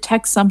if you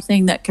detect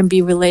something that can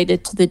be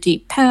related to the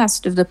deep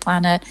past of the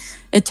planet,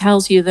 it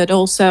tells you that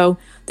also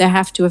there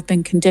have to have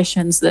been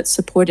conditions that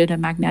supported a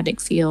magnetic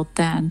field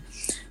then.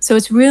 So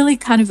it's really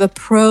kind of a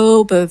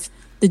probe of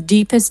the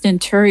deepest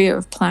interior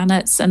of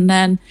planets, and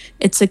then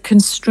it's a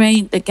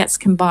constraint that gets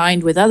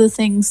combined with other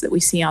things that we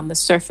see on the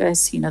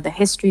surface, the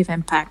history of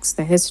impacts,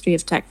 the history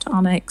of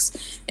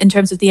tectonics, in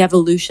terms of the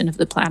evolution of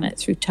the planet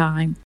through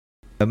time.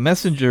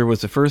 Messenger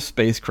was the first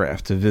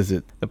spacecraft to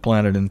visit the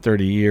planet in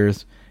 30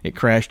 years. It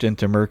crashed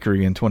into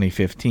Mercury in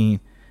 2015,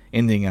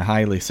 ending a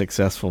highly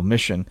successful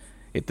mission.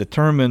 It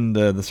determined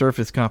the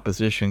surface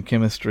composition,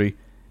 chemistry,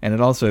 and it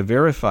also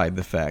verified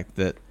the fact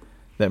that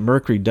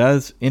Mercury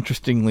does,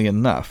 interestingly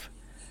enough,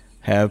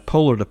 have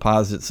polar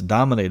deposits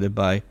dominated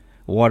by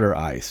water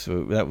ice.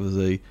 So that was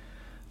a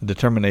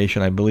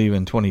determination, I believe,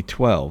 in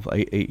 2012,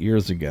 8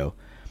 years ago.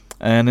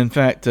 And in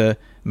fact,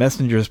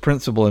 Messenger's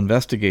principal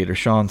investigator,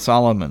 Sean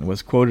Solomon,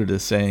 was quoted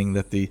as saying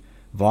that the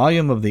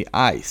volume of the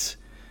ice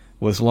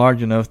was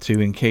large enough to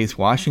encase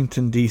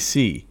Washington,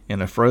 D.C.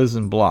 in a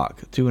frozen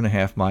block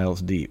 2.5 miles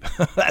deep.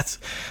 that's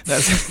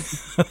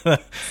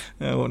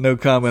no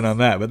comment on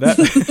that, but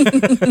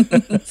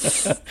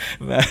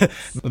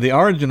the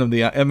origin of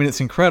the ice,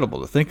 it's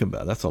incredible to think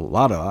about. That's a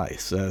lot of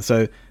ice.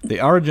 So the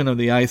origin of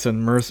the ice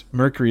on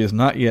Mercury is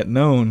not yet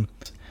known.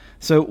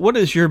 So what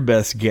is your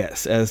best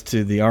guess as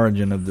to the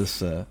origin of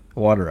this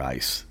water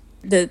ice?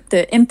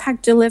 The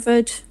impact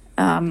delivered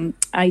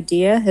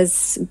idea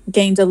has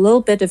gained a little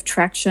bit of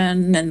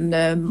traction,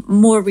 and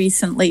more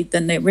recently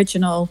than the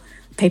original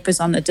papers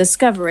on the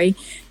discovery,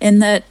 in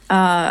that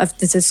of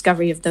the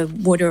discovery of the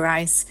water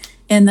ice,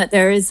 in that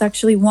there is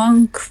actually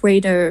one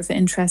crater of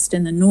interest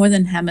in the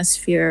northern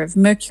hemisphere of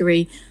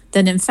Mercury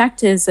that in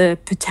fact is a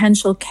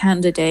potential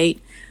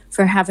candidate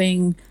for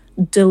having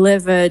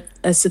delivered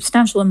a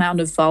substantial amount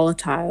of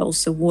volatiles,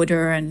 so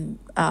water and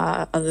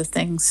other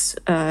things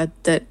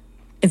that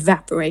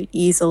evaporate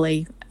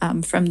easily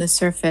from the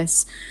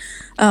surface.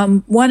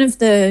 One of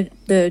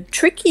the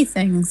tricky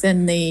things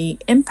in the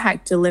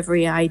impact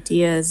delivery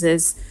ideas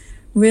is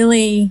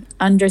really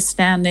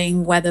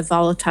understanding whether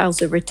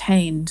volatiles are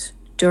retained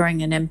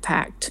during an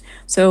impact.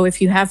 So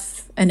if you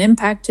have an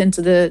impact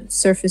into the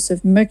surface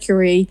of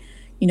Mercury,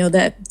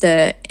 that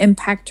the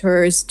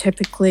impactors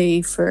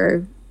typically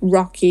for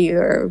rocky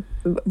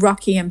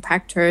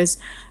impactors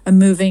are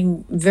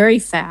moving very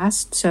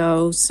fast,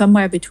 so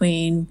somewhere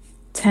between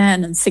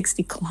 10 and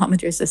 60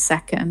 kilometers a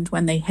second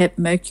when they hit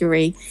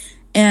Mercury.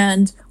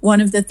 And one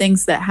of the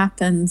things that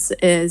happens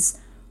is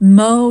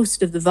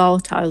most of the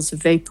volatiles are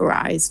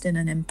vaporized in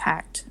an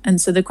impact. And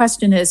so the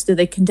question is, do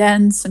they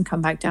condense and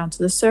come back down to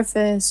the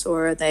surface,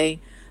 or are they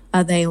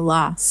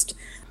lost?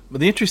 But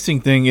the interesting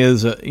thing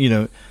is,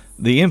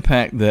 the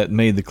impact that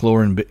made the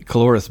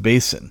Caloris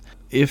Basin,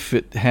 if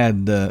it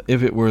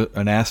were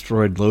an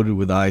asteroid loaded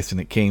with ice and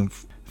it came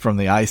from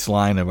the ice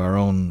line of our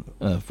own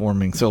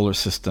forming solar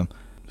system,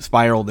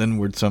 spiraled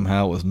inward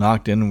somehow, was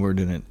knocked inward,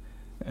 and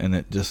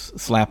it just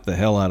slapped the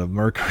hell out of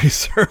Mercury's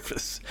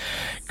surface,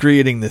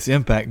 creating this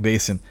impact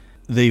basin.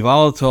 The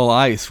volatile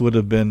water ice would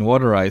have been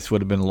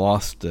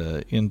lost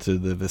into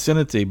the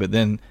vicinity, but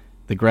then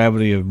the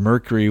gravity of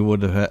Mercury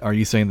would have, are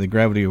you saying the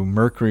gravity of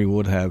Mercury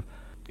would have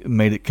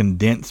made it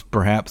condense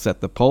perhaps at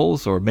the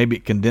poles, or maybe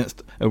it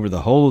condensed over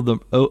the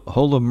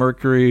whole of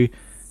Mercury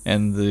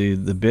and the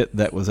bit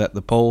that was at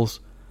the poles?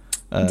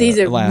 These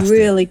are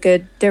really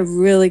good. They're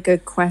really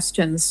good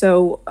questions.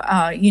 So,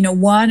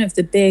 one of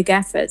the big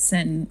efforts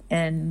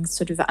in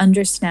sort of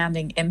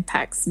understanding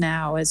impacts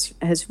now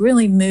has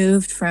really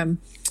moved from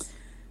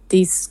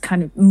these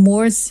kind of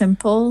more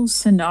simple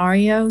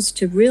scenarios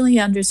to really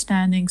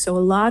understanding. So a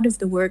lot of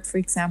the work, for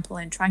example,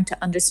 in trying to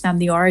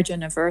understand the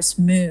origin of Earth's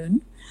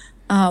moon,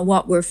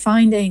 what we're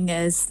finding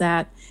is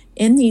that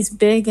in these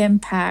big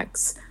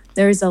impacts,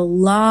 there's a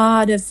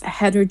lot of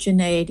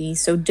heterogeneity.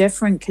 So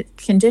different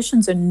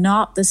conditions are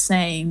not the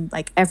same,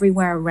 like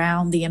everywhere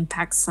around the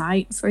impact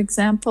site, for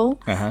example,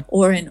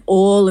 or in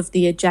all of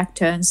the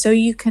ejecta. And so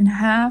you can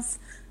have,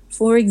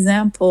 for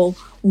example,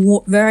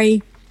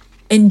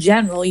 in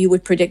general, you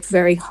would predict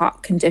very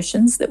hot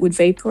conditions that would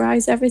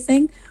vaporize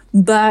everything,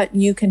 but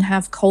you can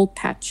have cold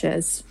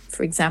patches,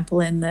 for example,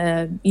 in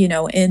the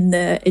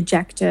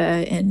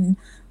ejecta,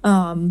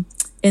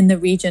 in the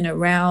region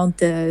around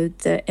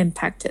the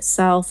impact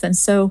itself. And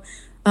so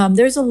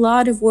there's a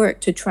lot of work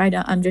to try to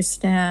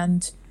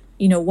understand,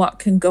 what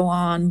can go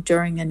on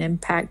during an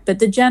impact. But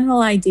the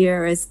general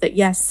idea is that,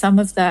 yes, some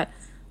of that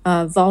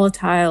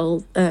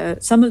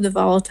some of the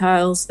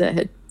volatiles that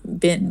had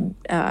been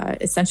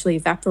essentially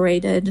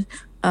evaporated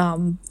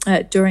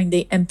during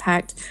the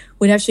impact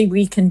would actually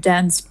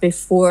recondense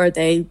before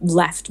they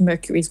left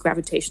Mercury's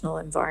gravitational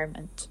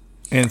environment.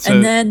 And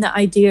then the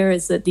idea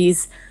is that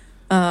these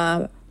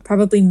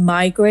probably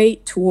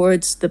migrate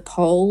towards the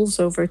poles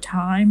over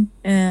time,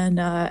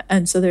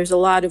 and so there's a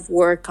lot of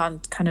work on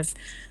kind of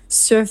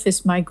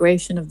surface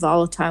migration of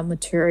volatile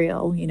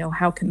material.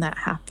 How can that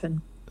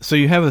happen? So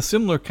you have a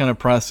similar kind of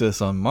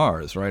process on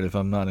Mars, right? If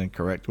I'm not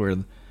incorrect, where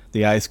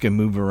the ice can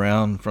move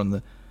around from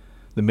the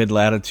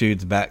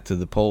mid-latitudes back to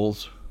the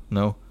poles.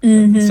 No?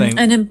 Same.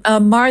 And in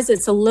Mars,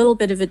 it's a little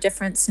bit of a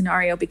different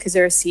scenario because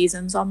there are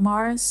seasons on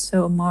Mars.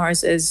 So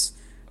Mars is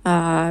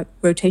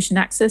rotation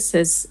axis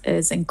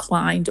is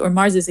inclined, or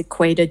Mars's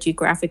equator,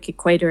 geographic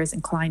equator, is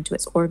inclined to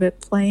its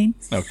orbit plane.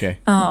 Okay.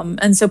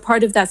 And so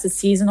part of that's a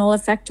seasonal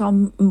effect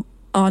on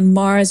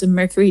Mars, and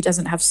Mercury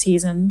doesn't have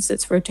seasons.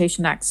 Its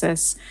rotation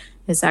axis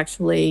is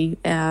actually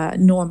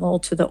normal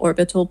to the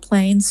orbital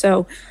plane.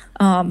 So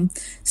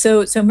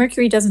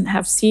Mercury doesn't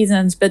have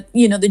seasons, but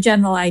the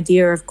general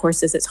idea, of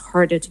course, is it's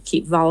harder to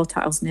keep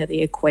volatiles near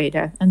the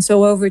equator. And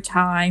so over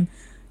time,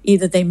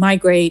 either they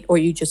migrate or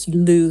you just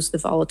lose the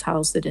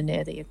volatiles that are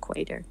near the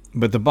equator.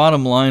 But the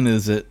bottom line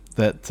is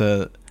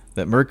that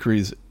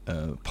Mercury's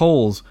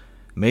poles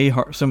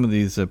some of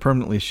these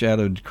permanently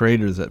shadowed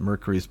craters at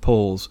Mercury's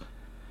poles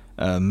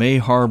may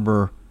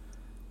harbor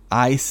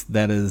ice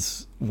that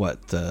is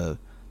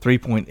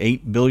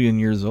 3.8 billion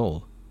years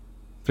old,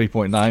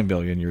 3.9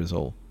 billion years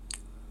old.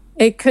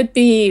 It could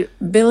be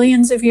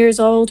billions of years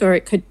old, or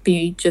it could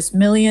be just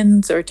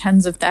millions or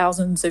tens of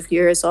thousands of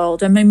years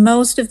old. I mean,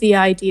 most of the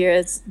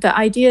ideas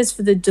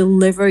for the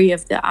delivery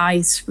of the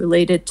ice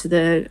related to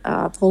the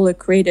polar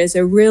craters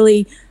are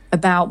really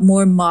about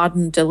more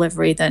modern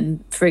delivery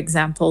than, for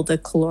example, the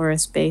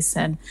Caloris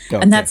Basin.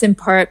 Okay. And that's in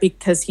part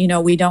because,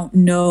 we don't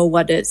know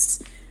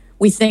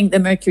we think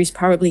that Mercury's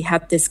probably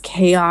had this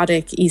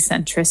chaotic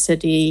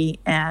eccentricity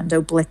and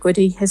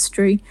obliquity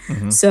history.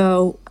 Mm-hmm.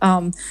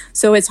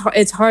 So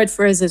it's hard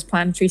for us as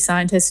planetary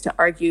scientists to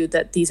argue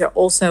that these are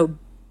also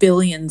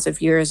billions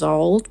of years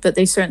old, but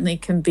they certainly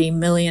can be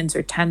millions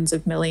or tens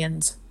of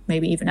millions,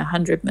 maybe even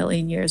 100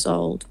 million years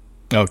old.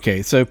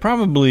 Okay, so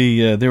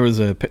probably there was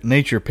a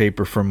Nature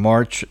paper from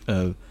March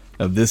of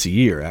this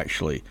year,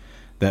 actually,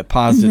 that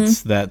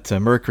posits that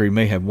Mercury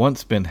may have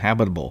once been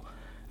habitable,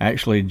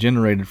 actually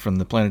generated from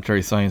the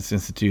Planetary Science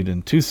Institute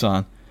in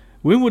Tucson.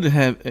 When would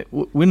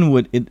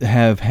it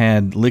have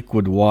had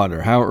liquid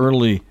water? How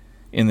early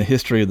in the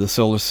history of the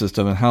solar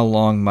system, and how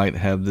long might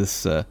have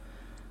this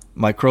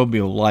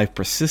microbial life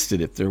persisted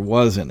if there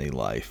was any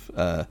life?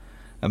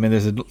 I mean,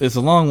 there's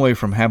a long way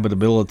from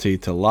habitability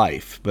to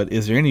life, but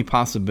is there any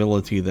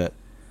possibility that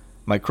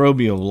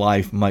microbial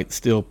life might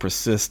still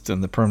persist in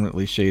the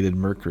permanently shaded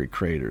Mercury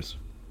craters?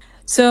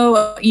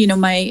 So,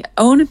 my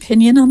own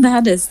opinion on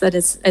that is that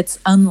it's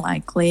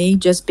unlikely,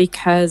 just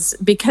because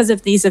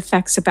of these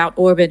effects about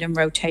orbit and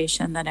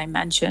rotation that I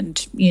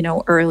mentioned,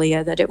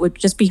 earlier, that it would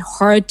just be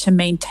hard to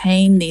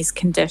maintain these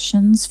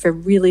conditions for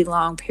really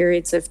long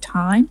periods of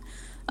time.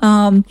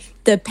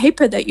 The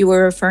paper that you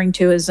were referring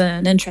to is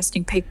an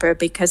interesting paper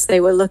because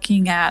they were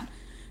looking at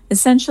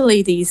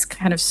essentially these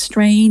kind of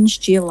strange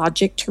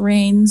geologic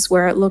terrains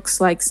where it looks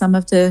like some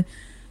of the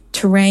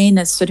terrain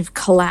is sort of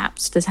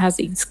collapsed. It has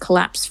these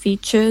collapsed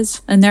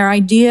features. And their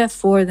idea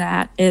for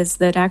that is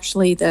that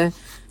actually the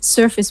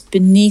surface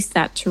beneath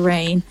that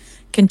terrain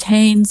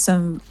contains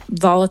some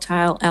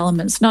volatile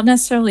elements, not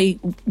necessarily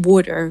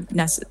water.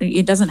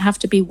 It doesn't have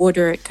to be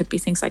water. It could be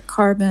things like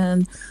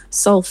carbon,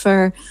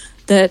 sulfur,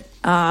 that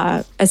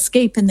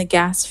escape in the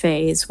gas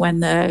phase when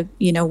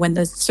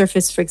the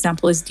surface, for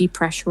example, is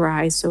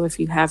depressurized. So if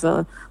you have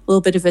a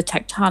little bit of a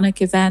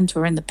tectonic event,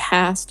 or in the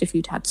past, if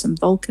you'd had some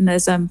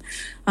volcanism.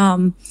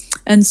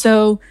 And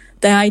so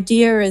the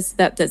idea is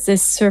that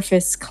this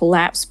surface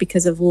collapsed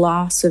because of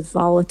loss of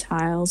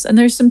volatiles. And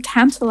there's some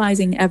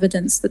tantalizing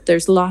evidence that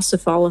there's loss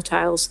of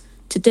volatiles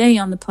today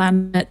on the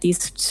planet,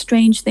 these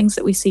strange things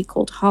that we see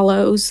called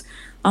hollows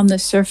on the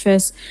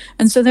surface.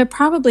 And so there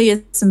probably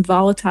is some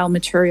volatile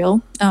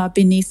material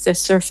beneath the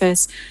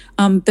surface.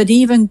 But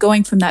even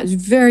going from that is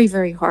very,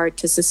 very hard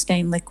to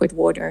sustain liquid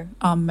water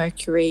on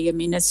Mercury. I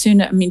mean,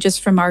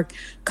 just from our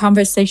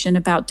conversation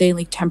about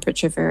daily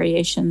temperature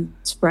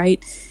variations,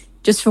 right?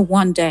 Just for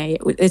one day,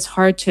 it's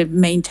hard to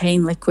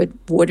maintain liquid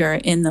water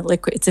in the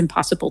liquid. It's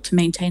impossible to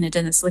maintain it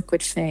in its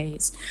liquid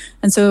phase.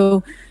 And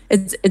so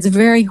it's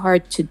very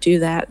hard to do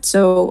that.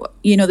 So,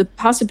 the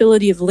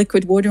possibility of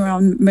liquid water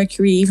on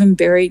Mercury, even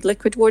buried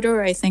liquid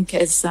water, I think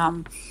is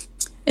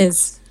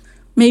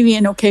maybe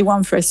an okay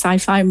one for a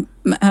sci-fi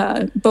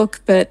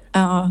book, but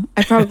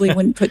I probably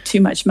wouldn't put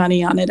too much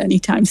money on it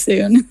anytime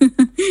soon.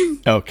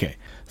 Okay.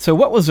 So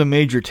what was a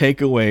major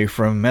takeaway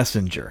from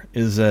Messenger?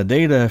 Is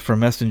data from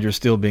Messenger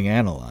still being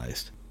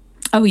analyzed?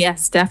 Oh,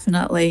 yes,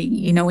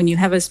 definitely. When you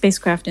have a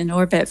spacecraft in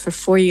orbit for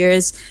 4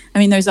 years,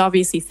 there's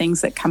obviously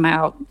things that come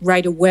out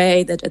right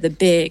away that are the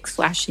big,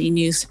 flashy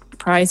new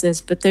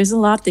surprises, but there's a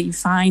lot that you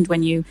find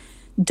when you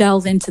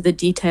delve into the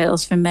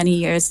details for many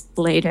years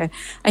later.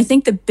 I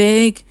think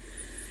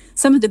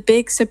some of the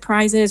big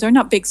surprises, or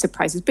not big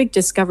surprises, big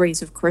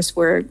discoveries, of course,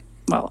 were,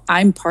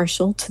 I'm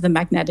partial to the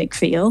magnetic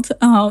field,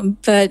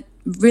 but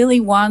really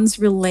ones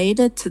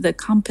related to the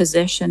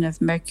composition of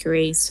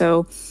Mercury.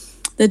 So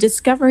the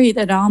discovery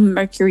that on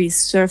Mercury's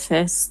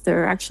surface,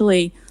 there are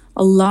actually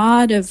a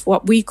lot of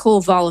what we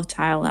call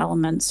volatile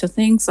elements. So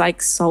things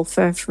like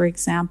sulfur, for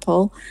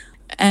example,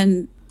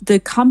 and the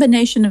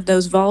combination of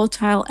those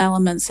volatile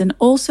elements and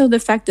also the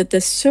fact that the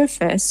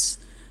surface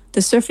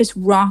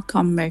rock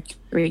on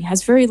Mercury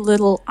has very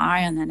little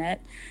iron in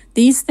it.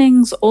 These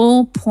things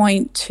all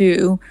point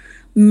to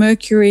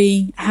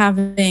Mercury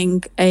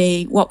having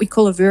what we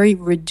call a very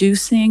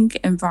reducing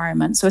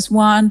environment. So it's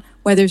one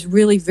where there's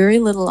really very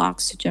little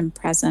oxygen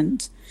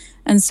present.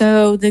 And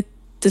so the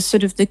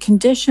sort of the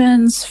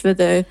conditions for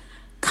the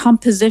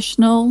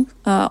compositional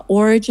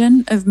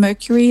origin of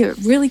Mercury are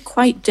really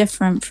quite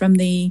different from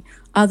the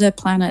other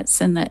planets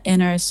in the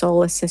inner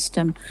solar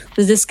system.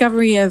 The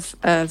discovery of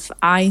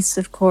ice,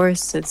 of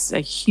course, is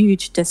a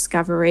huge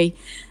discovery.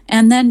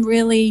 And then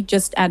really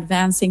just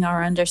advancing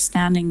our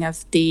understanding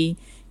of the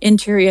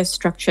interior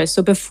structure.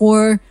 So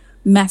before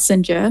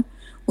MESSENGER,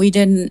 we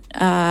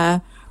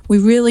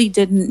really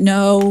didn't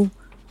know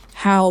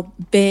how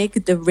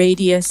big the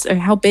radius or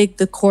how big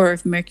the core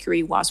of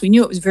Mercury was. We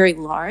knew it was very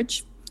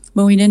large,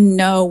 but we didn't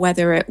know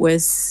whether it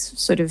was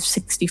sort of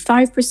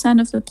 65%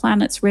 of the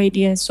planet's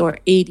radius or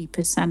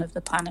 80% of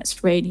the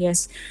planet's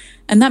radius.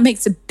 And that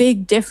makes a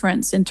big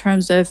difference in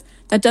terms of,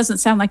 that doesn't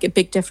sound like a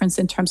big difference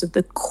in terms of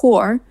the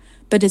core,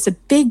 but it's a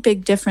big,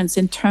 big difference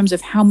in terms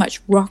of how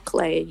much rock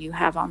layer you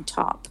have on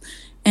top.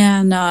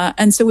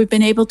 And so we've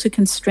been able to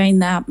constrain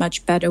that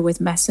much better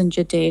with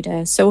MESSENGER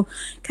data. So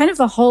kind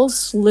of a whole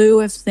slew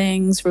of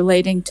things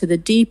relating to the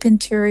deep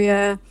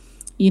interior,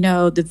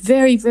 the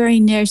very, very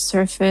near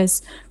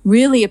surface,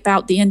 really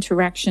about the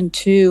interaction,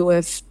 too,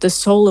 of the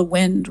solar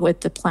wind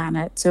with the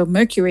planet. So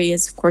Mercury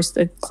is, of course,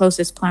 the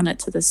closest planet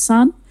to the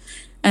sun.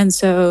 And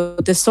so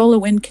the solar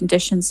wind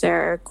conditions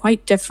there are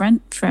quite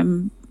different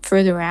from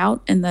further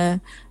out in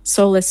the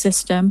solar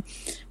system.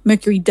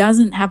 Mercury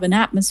doesn't have an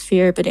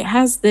atmosphere, but it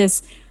has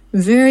this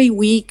very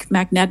weak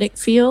magnetic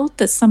field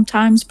that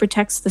sometimes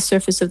protects the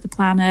surface of the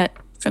planet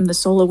from the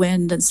solar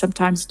wind and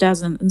sometimes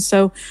doesn't. And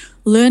so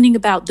learning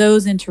about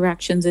those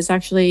interactions is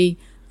actually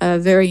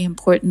very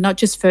important, not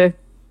just for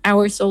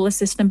our solar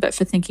system, but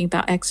for thinking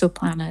about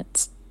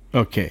exoplanets.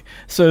 Okay,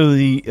 so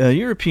the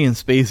European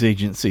Space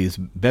Agency's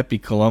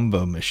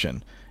Bepi-Colombo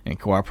mission, in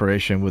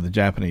cooperation with the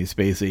Japanese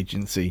Space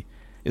Agency,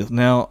 is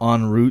now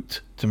en route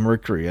to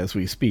Mercury as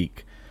we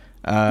speak.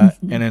 And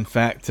in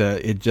fact,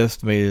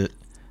 it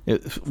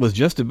was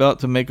just about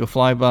to make a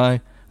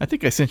flyby. I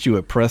think I sent you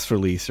a press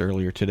release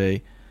earlier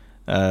today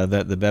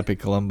that the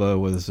Bepi-Colombo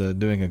was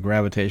doing a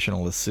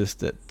gravitational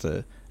assist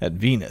at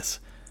Venus.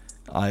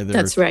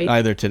 That's right.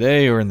 Either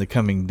today or in the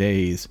coming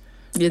days.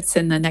 It's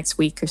in the next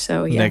week or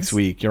so, yes. Next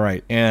week, you're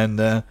right.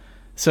 And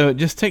so it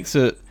just takes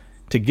to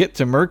get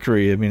to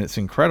Mercury. I mean, it's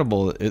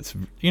incredible. It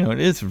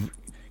is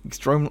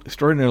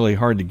extraordinarily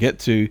hard to get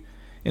to,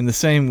 in the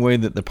same way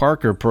that the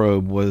Parker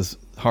probe was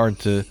hard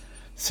to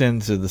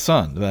send to the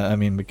sun. I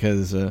mean,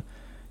 because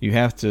you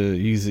have to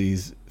use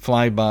these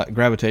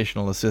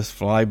gravitational assist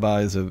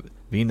flybys of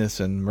Venus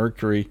and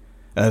Mercury,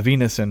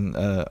 Venus and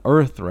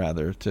Earth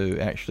rather, to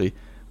actually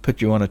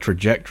put you on a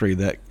trajectory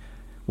that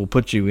will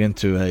put you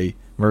into a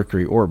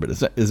Mercury orbit.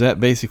 Is that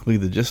basically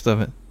the gist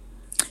of it?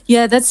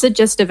 Yeah, that's the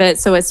gist of it.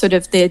 So it's sort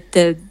of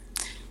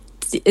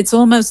it's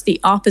almost the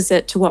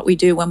opposite to what we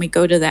do when we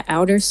go to the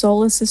outer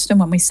solar system,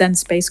 when we send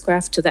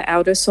spacecraft to the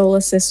outer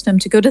solar system.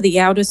 To go to the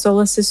outer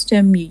solar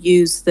system, you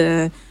use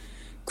the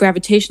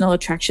gravitational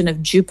attraction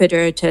of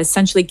Jupiter to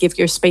essentially give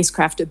your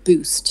spacecraft a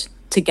boost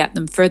to get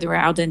them further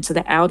out into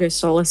the outer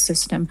solar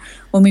system.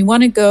 When we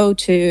want to go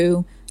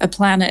to a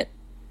planet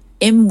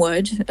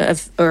inward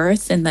of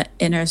Earth in the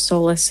inner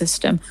solar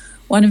system,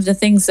 one of the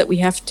things that we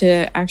have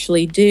to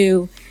actually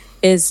do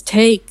is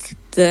take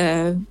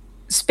the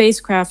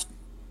spacecraft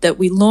that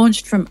we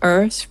launched from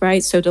Earth,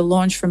 right? So to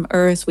launch from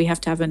Earth, we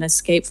have to have an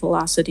escape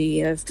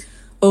velocity of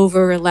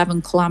over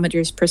 11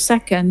 kilometers per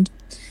second.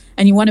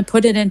 And you want to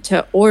put it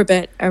into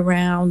orbit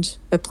around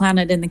a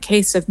planet in the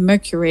case of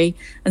Mercury.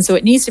 And so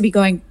it needs to be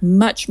going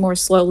much more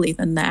slowly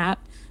than that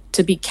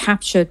to be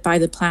captured by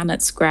the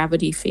planet's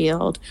gravity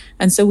field.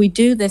 And so we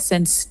do this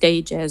in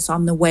stages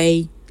on the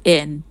way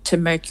in to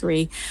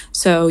Mercury.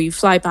 So you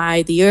fly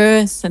by the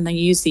Earth, and then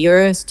you use the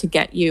Earth to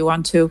get you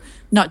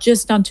not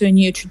just onto a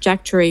new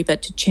trajectory,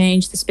 but to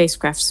change the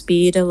spacecraft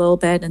speed a little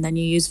bit. And then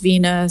you use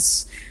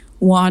Venus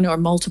one or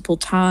multiple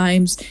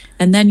times.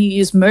 And then you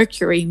use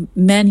Mercury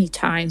many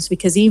times,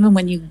 because even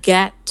when you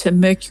get to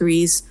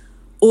Mercury's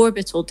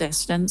orbital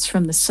distance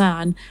from the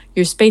sun,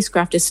 your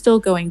spacecraft is still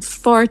going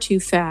far too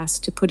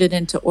fast to put it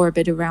into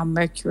orbit around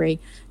Mercury.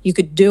 You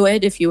could do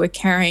it if you were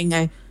carrying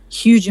a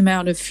huge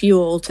amount of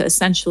fuel to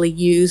essentially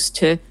you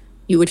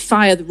would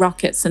fire the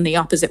rockets in the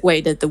opposite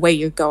way to the way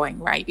you're going,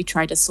 right? You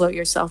try to slow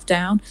yourself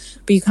down,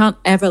 but you can't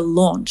ever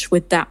launch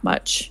with that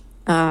much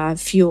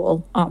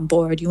fuel on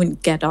board. You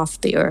wouldn't get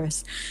off the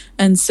Earth.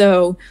 And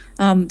so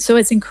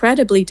it's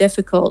incredibly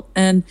difficult.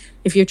 And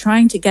if you're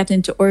trying to get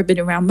into orbit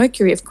around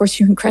Mercury, of course,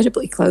 you're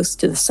incredibly close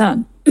to the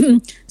sun.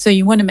 So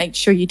you want to make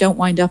sure you don't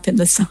wind up in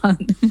the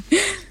sun.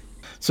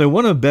 So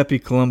one of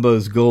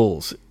Bepi-Colombo's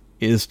goals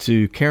is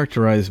to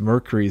characterize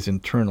Mercury's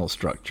internal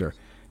structure.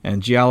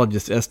 And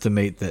geologists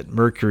estimate that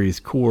Mercury's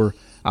core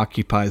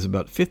occupies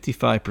about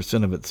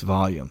 55% of its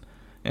volume,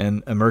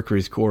 and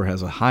Mercury's core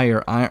has a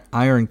higher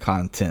iron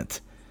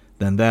content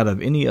than that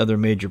of any other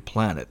major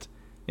planet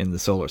in the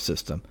solar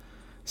system.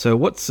 So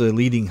what's the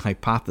leading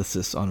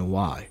hypothesis on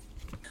why?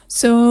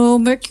 So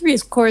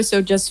Mercury's core,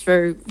 so just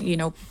for,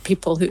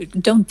 people who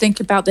don't think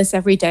about this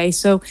every day.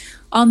 So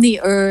on the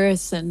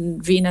Earth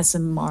and Venus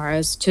and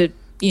Mars, the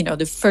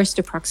first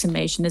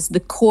approximation is the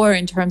core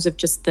in terms of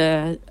just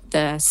the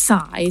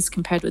size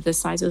compared with the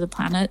size of the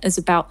planet is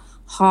about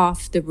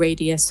half the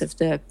radius of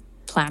the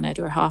planet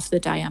or half the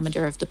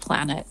diameter of the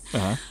planet.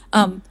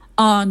 Uh-huh.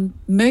 On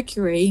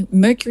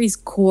Mercury's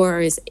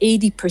core is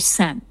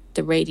 80%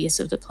 the radius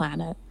of the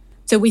planet.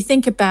 So we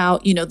think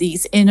about,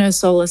 these inner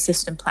solar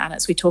system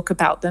planets. We talk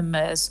about them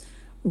as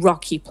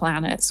rocky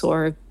planets,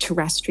 or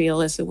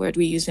terrestrial is the word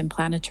we use in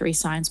planetary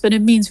science, but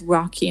it means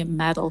rocky and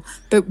metal.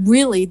 But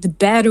really, the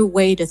better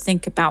way to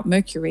think about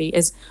Mercury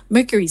is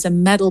Mercury's a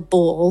metal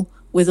ball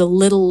with a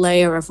little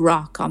layer of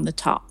rock on the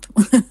top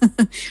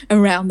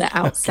around the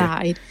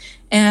outside. Okay.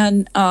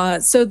 And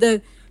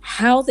so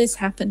how this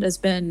happened has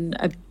been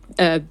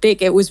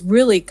it was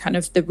really kind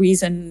of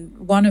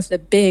one of the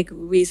big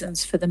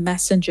reasons for the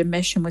Messenger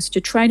mission was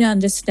to try to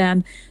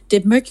understand,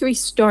 did Mercury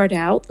start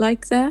out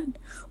like that?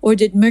 Or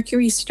did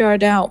Mercury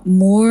start out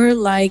more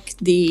like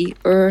the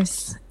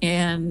Earth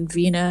and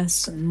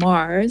Venus and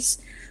Mars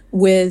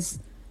with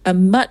a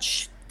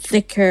much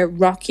thicker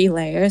rocky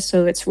layer?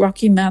 So its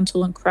rocky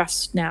mantle and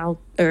crust now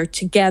are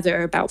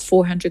together about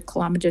 400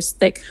 kilometers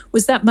thick.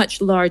 Was that much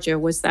larger?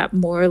 Was that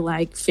more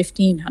like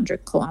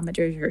 1,500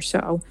 kilometers or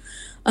so?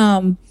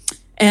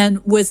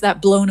 And was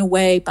that blown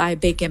away by a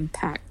big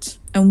impact?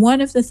 And one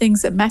of the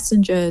things that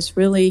Messenger has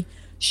really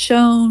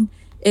shown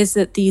is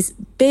that these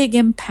big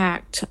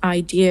impact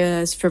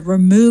ideas for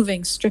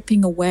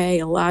stripping away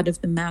a lot of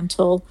the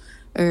mantle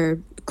or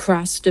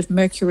crust of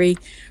Mercury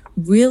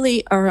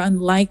really are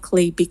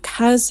unlikely,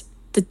 because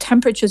the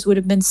temperatures would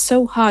have been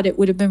so hot, it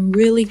would have been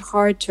really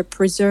hard to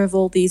preserve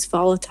all these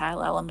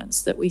volatile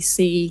elements that we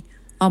see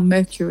on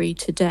Mercury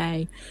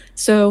today.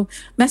 So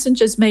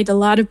Messenger's made a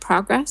lot of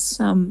progress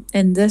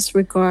in this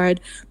regard,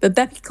 but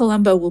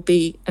Bepi-Colombo will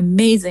be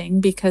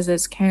amazing because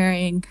it's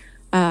carrying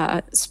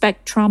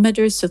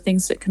spectrometers, so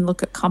things that can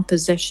look at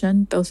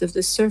composition, both of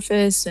the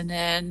surface and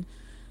then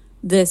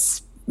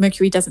this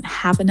Mercury doesn't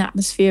have an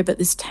atmosphere, but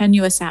this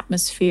tenuous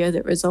atmosphere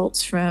that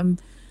results from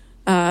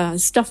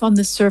stuff on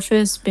the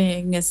surface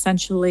being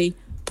essentially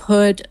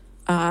put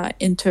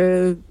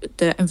into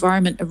the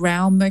environment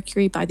around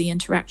Mercury by the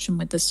interaction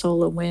with the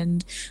solar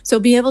wind. So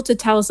be able to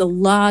tell us a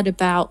lot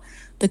about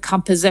the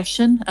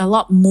composition, a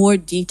lot more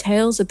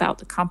details about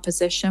the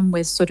composition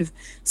with sort of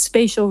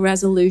spatial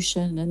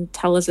resolution, and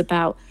tell us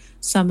about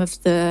some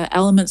of the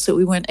elements that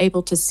we weren't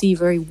able to see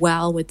very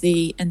well with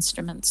the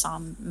instruments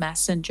on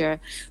Messenger.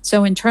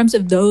 So in terms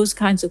of those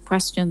kinds of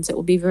questions, it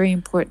will be very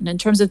important. In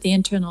terms of the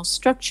internal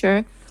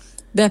structure,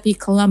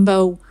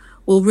 Bepi-Colombo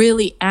will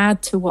really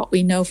add to what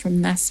we know from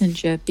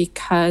Messenger,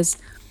 because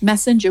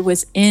Messenger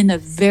was in a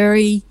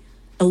very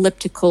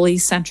elliptical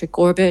eccentric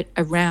orbit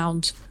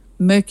around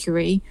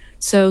Mercury,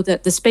 so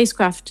that the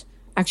spacecraft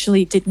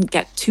actually didn't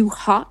get too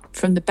hot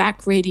from the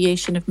back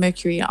radiation of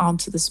Mercury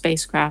onto the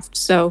spacecraft.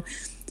 So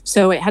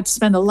it had to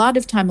spend a lot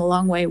of time a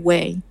long way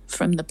away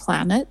from the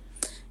planet.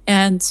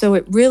 And so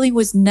it really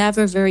was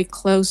never very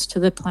close to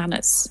the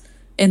planet's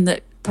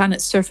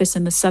surface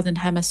in the southern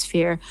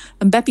hemisphere.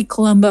 And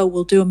Bepi-Colombo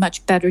will do a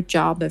much better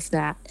job of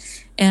that.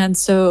 And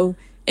so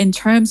in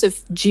terms of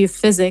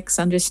geophysics,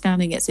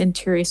 understanding its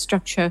interior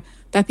structure,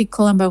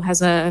 Bepi-Colombo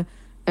has a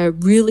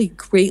really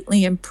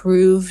greatly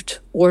improved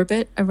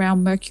orbit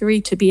around Mercury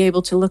to be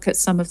able to look at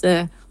some of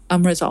the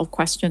unresolved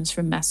questions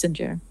from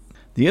Messenger.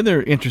 The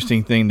other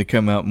interesting thing to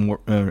come out more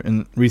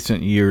in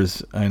recent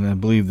years, and I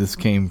believe this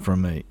came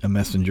from a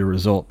Messenger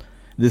result,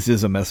 this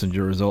is a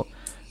Messenger result,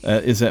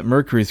 is that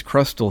Mercury's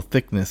crustal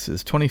thickness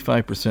is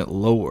 25%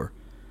 lower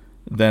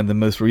than the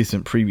most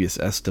recent previous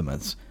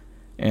estimates.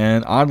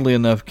 And oddly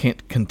enough,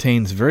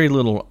 contains very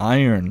little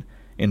iron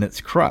in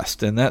its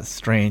crust. And that's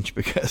strange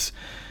because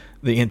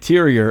the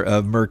interior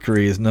of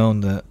Mercury is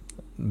known to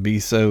be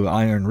so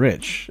iron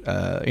rich.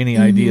 Any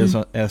ideas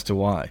as to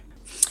why?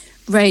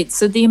 Right.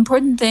 So the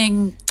important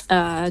thing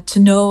to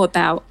know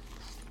about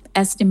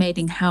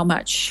estimating how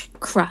much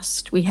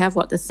crust we have,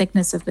 what the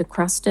thickness of the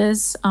crust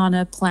is on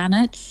a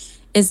planet,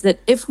 is that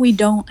if we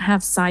don't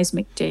have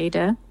seismic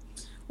data,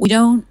 we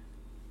don't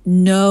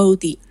know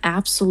the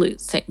absolute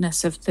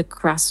thickness of the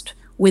crust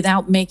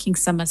without making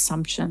some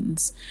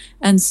assumptions.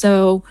 And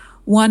so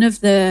one of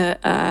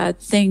the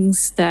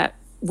things that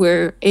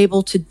we're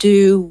able to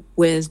do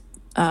with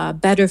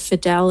better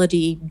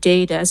fidelity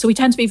data, so we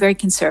tend to be very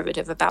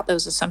conservative about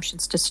those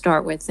assumptions to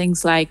start with,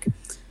 things like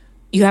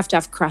you have to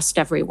have crust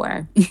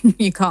everywhere.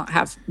 You can't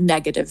have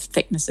negative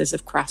thicknesses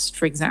of crust,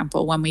 for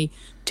example, when we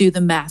do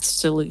the math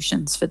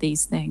solutions for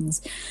these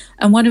things.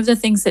 And one of the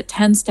things that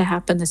tends to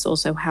happen, this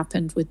also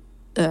happened with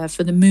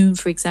for the moon,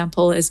 for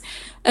example, is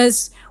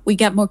as we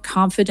get more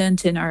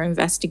confident in our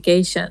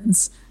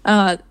investigations,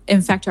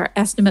 in fact, our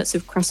estimates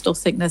of crustal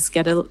thickness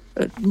get a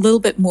little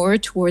bit more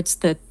towards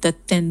the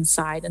thin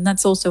side. And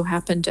that's also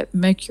happened at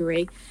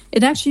Mercury.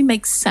 It actually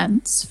makes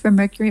sense for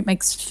Mercury. It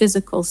makes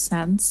physical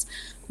sense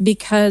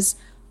because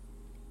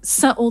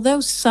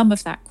although some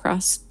of that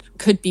crust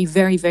could be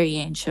very, very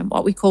ancient,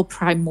 what we call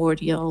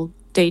primordial,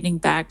 dating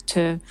back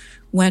to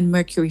when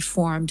Mercury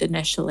formed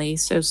initially,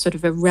 so sort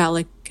of a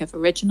relic of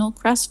original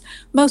crust.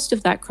 Most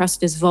of that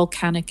crust is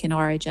volcanic in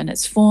origin.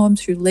 It's formed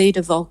through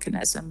later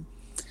volcanism.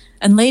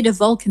 And later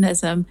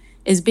volcanism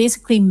is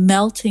basically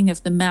melting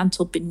of the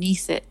mantle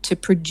beneath it to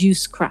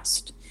produce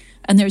crust.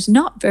 And there's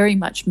not very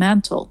much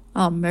mantle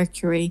on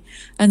Mercury.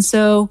 And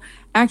so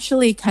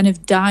actually kind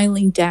of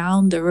dialing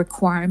down the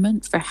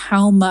requirement for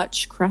how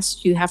much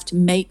crust you have to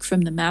make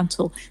from the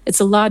mantle, it's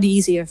a lot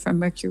easier for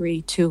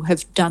Mercury to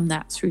have done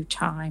that through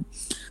time.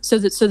 So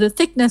the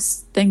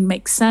thickness thing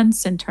makes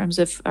sense in terms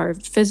of our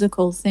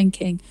physical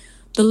thinking.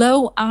 The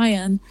low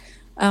ion,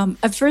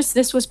 at first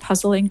this was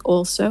puzzling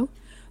also,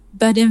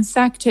 but in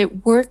fact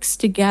it works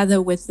together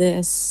with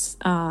this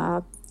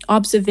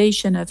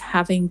observation of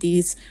having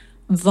these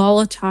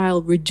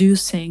volatile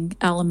reducing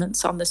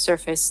elements on the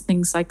surface,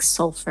 things like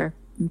sulfur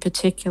in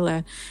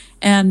particular.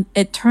 And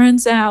it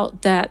turns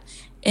out that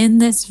in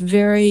this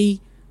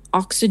very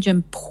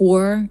oxygen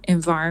poor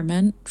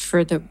environment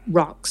for the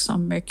rocks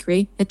on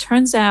Mercury, it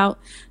turns out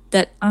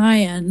that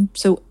iron,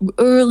 so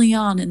early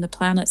on in the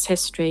planet's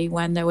history,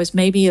 when there was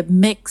maybe a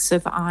mix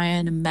of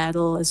iron and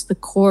metal as the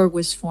core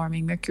was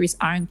forming, Mercury's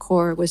iron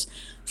core was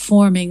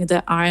forming,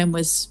 the iron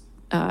was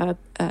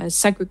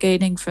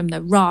segregating from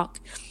the rock,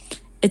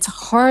 it's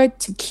hard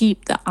to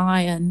keep the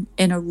iron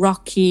in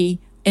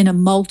a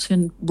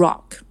molten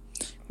rock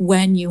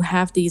when you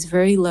have these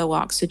very low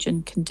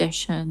oxygen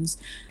conditions.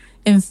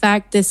 In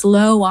fact, this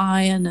low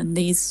iron and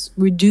these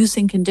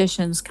reducing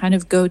conditions kind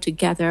of go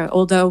together,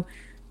 although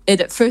it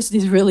at first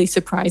is really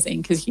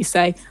surprising because you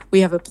say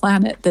we have a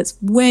planet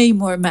that's way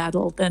more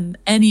metal than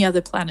any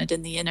other planet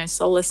in the inner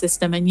solar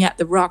system, and yet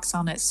the rocks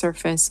on its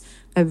surface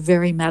are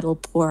very metal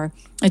poor.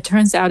 It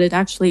turns out it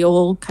actually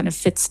all kind of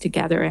fits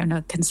together in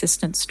a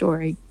consistent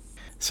story.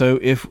 So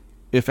if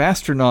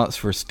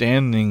astronauts were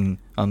standing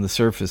on the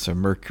surface of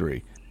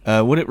Mercury,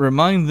 would it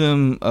remind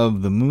them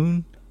of the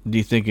moon? Do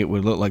you think it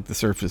would look like the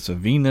surface of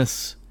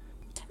Venus?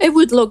 It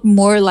would look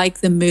more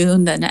like the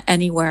moon than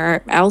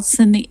anywhere else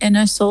in the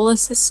inner solar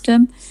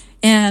system.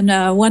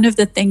 And one of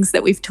the things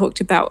that we've talked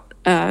about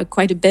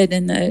quite a bit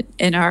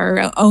in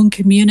our own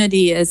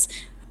community is,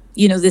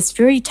 this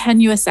very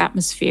tenuous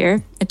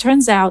atmosphere. It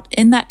turns out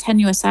in that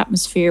tenuous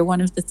atmosphere, one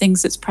of the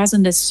things that's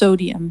present is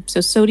sodium. So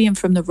sodium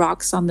from the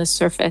rocks on the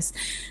surface.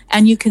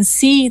 And you can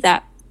see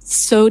that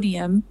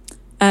sodium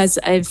as,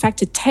 in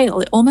fact, a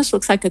tail. It almost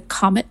looks like a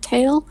comet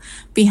tail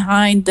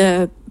behind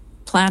the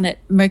planet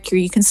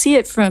Mercury. You can see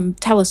it from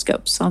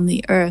telescopes on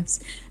the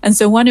Earth. And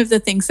so one of the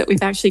things that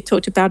we've actually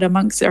talked about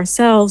amongst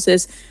ourselves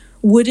is,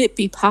 would it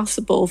be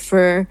possible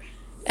for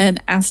an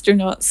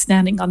astronaut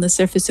standing on the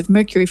surface of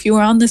Mercury, if you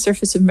were on the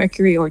surface of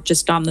Mercury or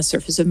just on the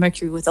surface of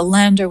Mercury with a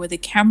lander with a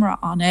camera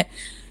on it,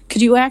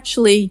 could you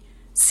actually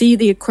see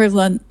the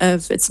equivalent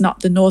of, it's not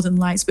the northern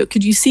lights, but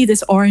could you see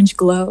this orange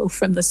glow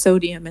from the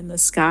sodium in the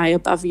sky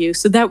above you?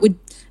 So that would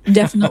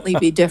definitely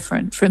be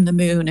different from the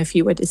moon if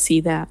you were to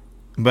see that.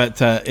 But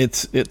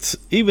it's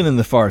even in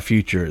the far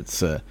future,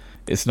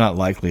 it's not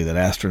likely that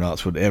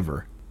astronauts would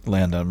ever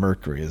land on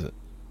Mercury, is it?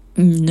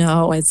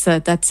 No,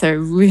 that's a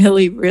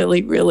really,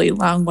 really, really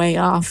long way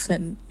off,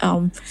 and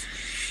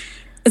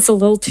it's a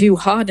little too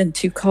hot and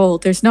too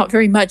cold. There's not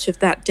very much of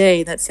that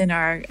day that's in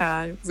our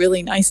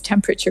really nice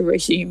temperature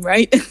regime,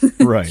 right?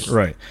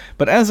 Right.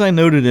 But as I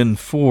noted in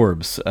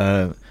Forbes,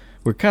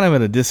 we're kind of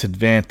at a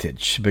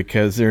disadvantage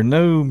because there are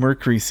no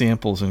Mercury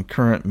samples in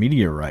current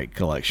meteorite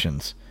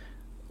collections.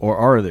 Or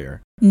are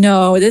there?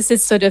 No, this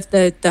is sort of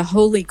the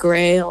holy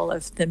grail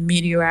of the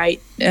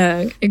meteorite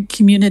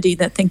community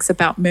that thinks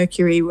about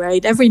Mercury,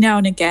 right? Every now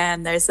and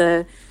again, there's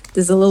a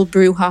little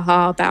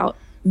brouhaha about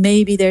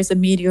maybe there's a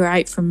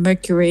meteorite from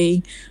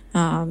Mercury,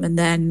 and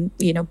then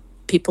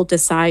people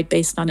decide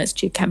based on its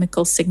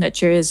geochemical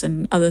signatures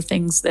and other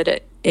things that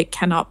it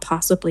cannot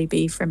possibly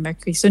be from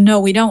Mercury. So no,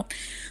 we don't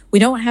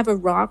have a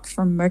rock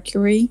from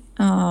Mercury,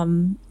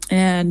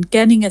 and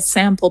getting a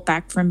sample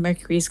back from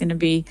Mercury is going to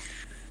be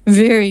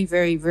very,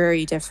 very,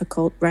 very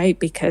difficult, right?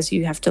 Because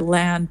you have to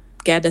land,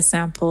 get a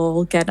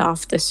sample, get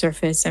off the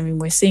surface. I mean,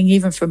 we're seeing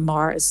even from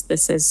Mars,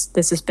 this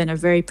has been a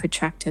very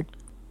protracted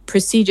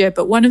procedure.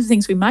 But one of the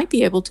things we might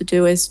be able to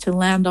do is to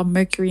land on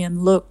Mercury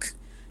and look,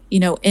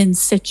 in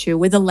situ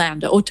with a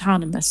lander,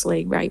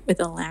 autonomously, right, with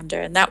a lander,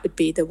 and that would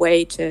be the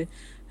way to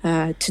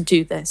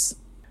do this.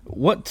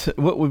 What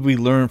would we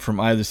learn from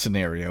either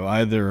scenario?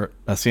 Either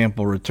a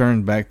sample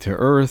returned back to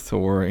Earth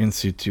or in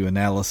situ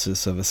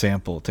analysis of a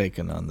sample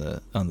taken on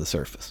the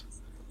surface?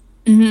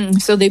 Mm-hmm.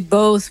 So they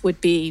both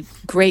would be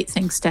great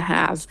things to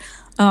have.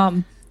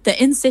 The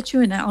in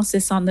situ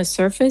analysis on the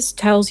surface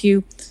tells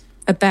you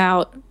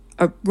about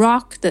a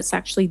rock that's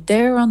actually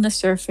there on the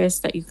surface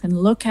that you can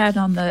look at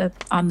on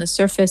the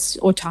surface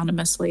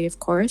autonomously, of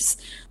course.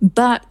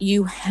 But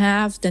you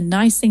have, the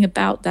nice thing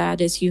about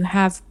that is you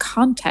have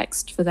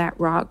context for that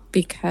rock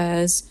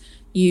because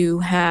you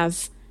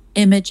have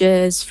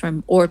images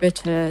from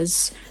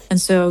orbiters, and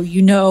so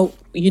you know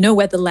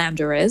where the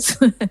lander is.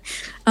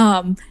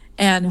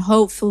 And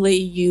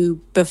hopefully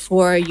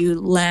before you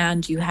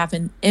land, you have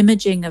an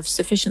imaging of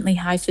sufficiently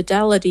high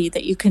fidelity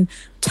that you can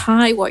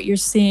tie what you're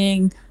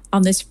seeing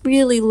on this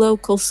really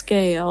local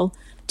scale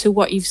to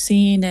what you've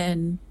seen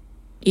in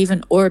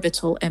even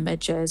orbital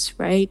images,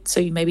 right? So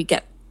you maybe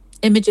get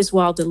images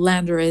while the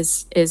lander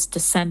is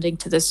descending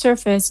to the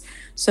surface,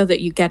 so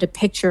that you get a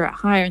picture at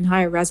higher and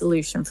higher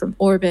resolution from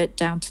orbit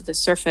down to the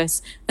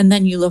surface, and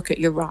then you look at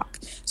your rock.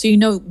 So you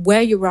know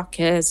where your rock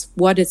is,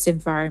 what its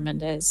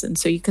environment is, and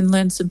so you can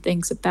learn some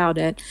things about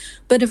it.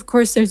 But of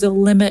course, there's a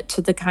limit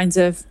to the kinds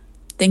of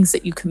things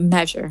that you can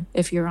measure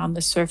if you're on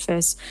the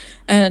surface.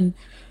 And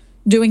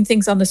doing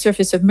things on the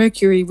surface of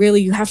Mercury,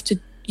 really, you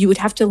would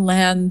have to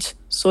land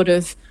sort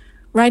of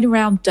right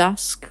around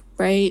dusk,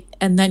 right?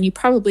 And then you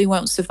probably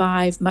won't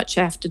survive much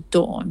after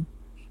dawn.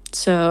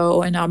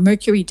 So, and our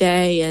Mercury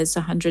day is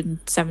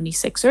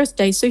 176 Earth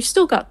days, so you've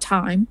still got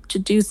time to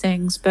do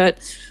things, but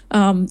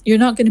you're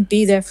not going to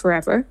be there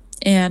forever,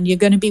 and you're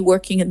going to be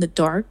working in the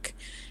dark.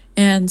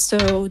 And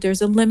so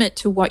there's a limit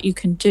to what you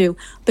can do.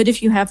 But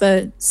if you have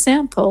a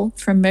sample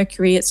from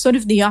Mercury, it's sort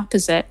of the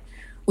opposite.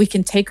 We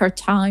can take our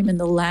time in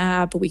the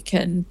lab. We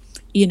can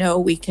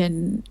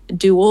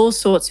do all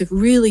sorts of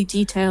really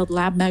detailed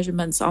lab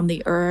measurements on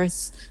the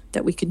Earth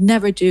that we could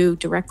never do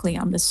directly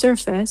on the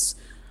surface,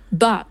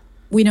 but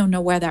we don't know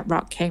where that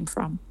rock came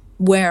from,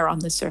 where on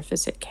the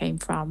surface it came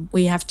from.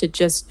 We have to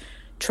just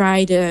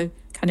try to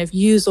kind of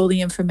use all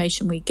the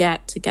information we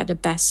get to get a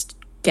best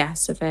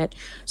guess of it.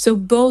 So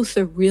both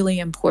are really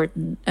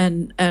important,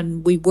 and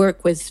we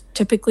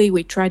typically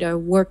we try to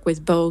work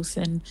with both,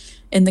 and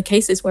in the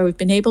cases where we've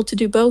been able to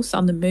do both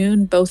on the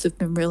moon, both have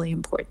been really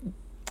important.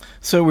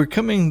 So we're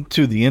coming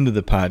to the end of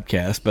the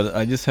podcast, but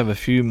I just have a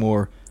few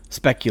more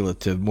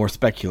speculative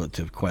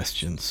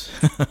questions.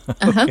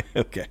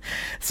 Okay.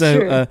 So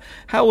sure.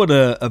 How would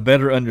a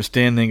better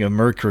understanding of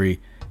Mercury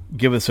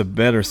give us a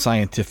better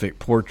scientific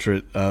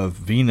portrait of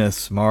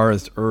Venus,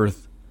 Mars,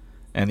 Earth,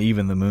 and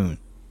even the moon?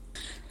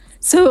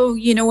 So,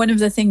 one of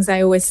the things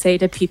I always say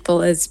to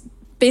people is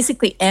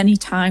basically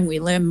anytime we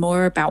learn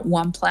more about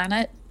one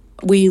planet,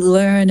 we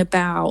learn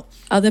about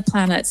other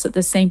planets at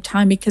the same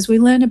time, because we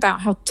learn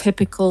about how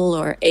typical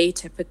or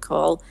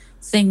atypical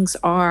things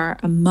are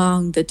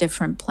among the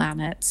different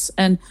planets.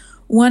 And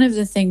one of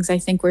the things I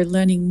think we're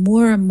learning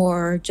more and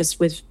more just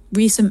with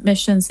recent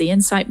missions, the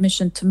InSight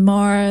mission to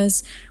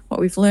Mars, what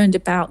we've learned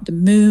about the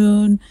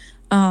moon,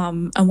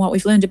 and what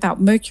we've learned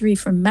about Mercury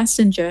from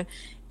Messenger,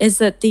 is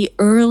that the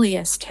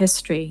earliest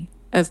history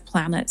of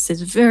planets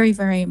is very,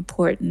 very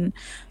important.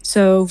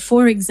 So,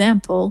 for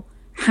example,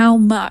 how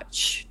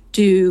much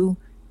do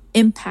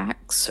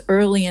impacts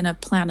early in a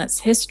planet's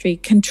history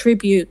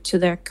contribute to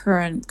their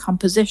current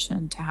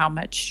composition, to how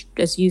much,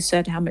 as you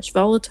said, how much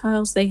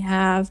volatiles they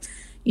have?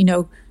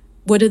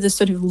 What are the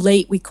sort of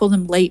we call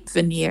them late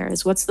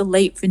veneers. What's the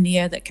late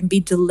veneer that can be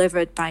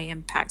delivered by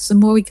impacts? The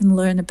more we can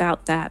learn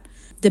about that,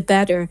 the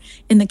better.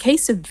 In the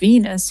case of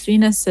Venus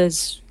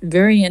is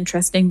very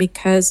interesting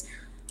because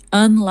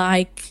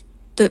unlike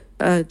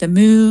the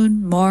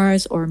moon,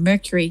 Mars, or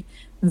Mercury,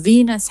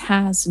 Venus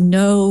has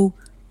no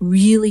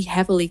really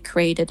heavily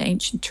cratered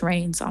ancient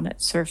terrains on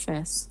its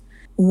surface.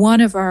 One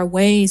of our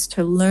ways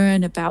to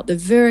learn about the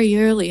very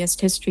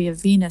earliest history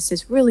of Venus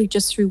is really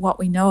just through what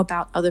we know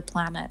about other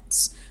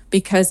planets,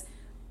 because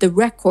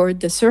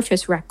the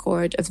surface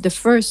record of the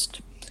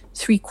first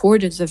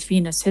 3/4 of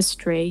Venus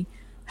history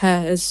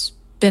has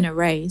been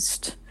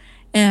erased.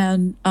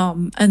 And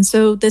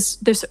so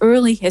this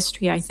early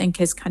history, I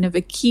think, is kind of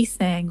a key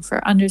thing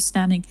for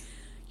understanding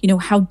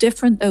how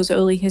different those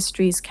early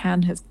histories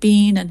can have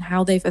been and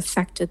how they've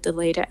affected the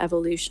later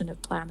evolution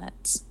of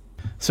planets.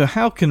 So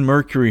how can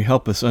Mercury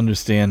help us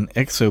understand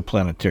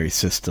exoplanetary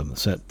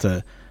systems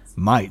that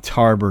might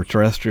harbor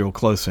terrestrial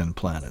close-in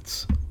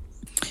planets?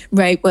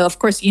 Right. Well, of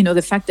course,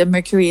 the fact that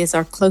Mercury is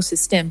our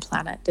closest in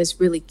planet is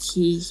really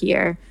key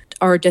here.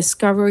 Our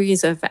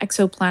discoveries of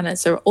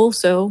exoplanets are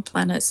also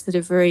planets that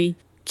are very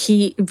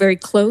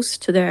close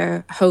to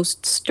their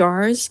host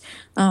stars.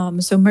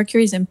 So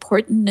Mercury is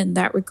important in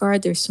that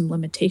regard. There's some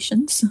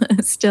limitations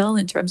still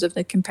in terms of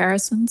the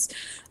comparisons.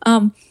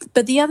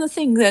 But the other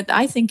thing that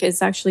I think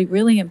is actually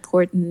really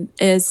important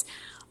is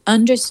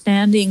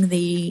understanding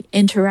the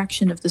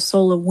interaction of the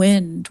solar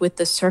wind with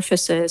the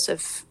surfaces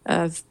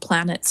of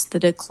planets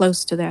that are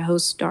close to their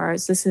host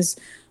stars. This is,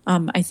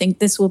 I think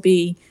this will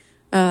be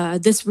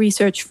this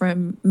research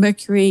from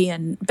Mercury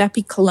and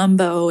Bepi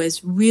Colombo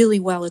is really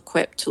well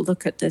equipped to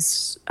look at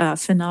this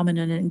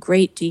phenomenon in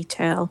great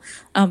detail.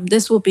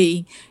 This will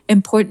be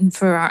important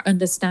for our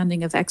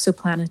understanding of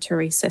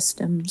exoplanetary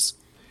systems.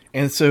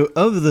 And so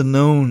of the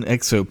known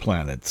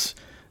exoplanets,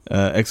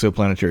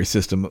 exoplanetary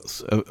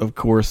systems, of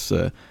course,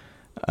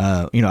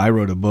 I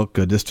wrote a book,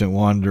 Distant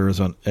Wanderers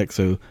on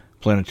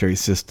Exoplanetary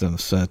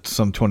Systems,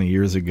 some 20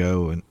 years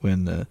ago, and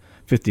when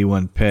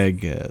 51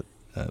 Peg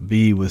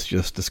B was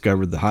just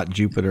discovered, the hot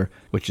Jupiter,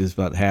 which is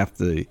about half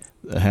the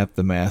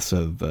mass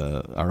of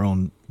our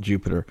own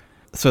Jupiter.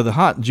 So the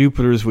hot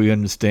Jupiters we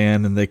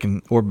understand, and they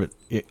can orbit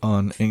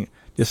on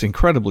just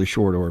incredibly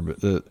short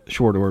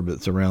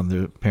orbits around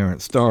their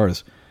parent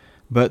stars.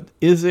 But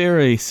is there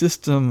an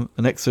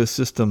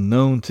exosystem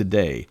known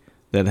today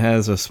that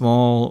has a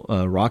small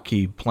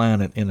rocky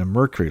planet in a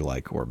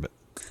Mercury-like orbit?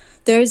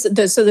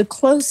 The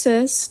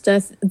closest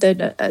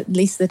that at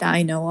least that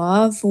I know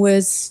of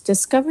was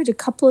discovered a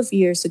couple of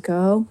years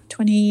ago,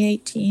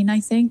 2018, I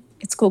think.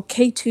 It's called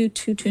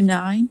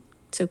K2229.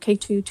 So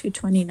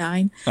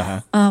K2229.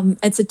 Uh-huh.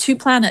 It's a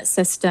 2-planet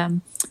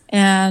system,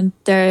 and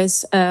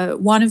there's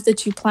one of the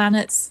 2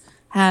 planets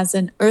has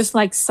an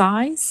Earth-like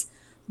size,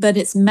 but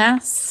its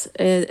mass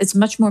it's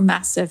much more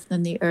massive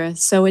than the Earth.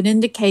 So it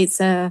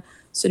indicates a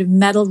sort of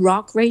metal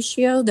rock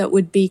ratio that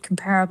would be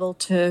comparable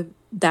to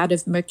that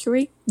of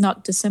Mercury,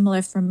 not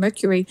dissimilar from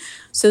Mercury.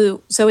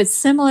 So it's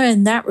similar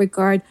in that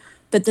regard.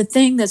 But the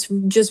thing that's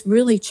just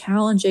really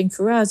challenging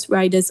for us,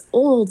 right, is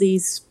all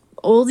these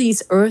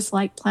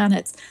Earth-like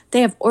planets,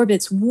 they have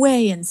orbits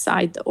way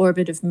inside the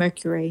orbit of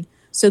Mercury.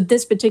 So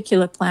this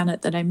particular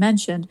planet that I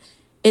mentioned,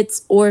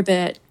 its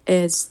orbit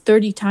is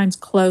 30 times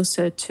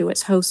closer to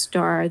its host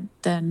star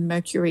than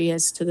Mercury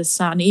is to the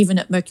sun, even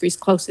at Mercury's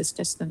closest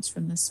distance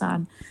from the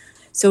sun.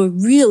 So a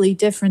really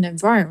different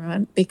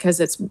environment because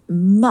it's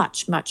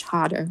much, much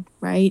hotter,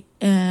 right?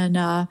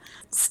 And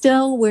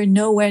still, we're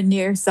nowhere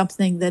near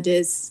something that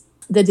is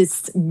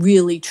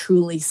really,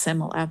 truly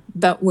similar.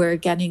 But we're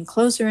getting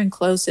closer and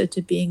closer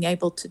to being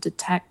able to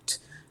detect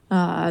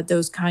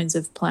those kinds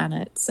of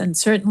planets. And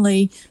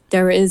certainly,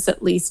 there is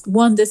at least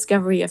one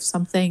discovery of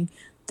something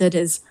that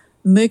is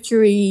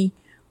Mercury,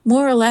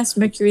 more or less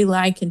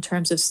Mercury-like in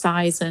terms of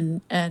size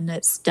and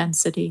its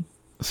density.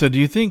 So do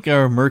you think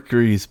our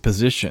Mercury's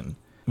position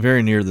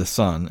very near the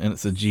sun, and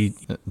it's a G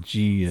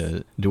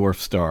dwarf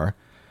star,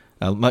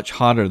 much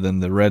hotter than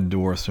the red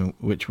dwarfs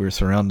which we're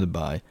surrounded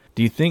by,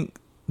 do you think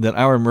that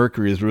our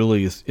Mercury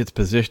its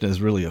position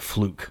is really a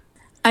fluke?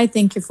 I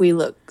think if we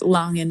look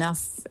long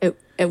enough,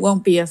 it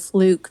won't be a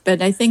fluke.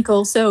 But I think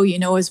also,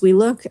 as we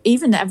look,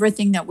 even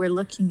everything that we're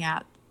looking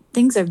at,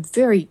 things are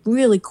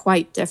really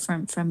quite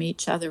different from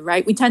each other,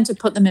 right? We tend to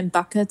put them in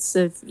buckets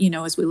of,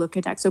 as we look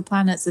at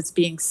exoplanets, it's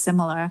being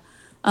similar.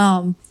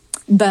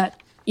 But,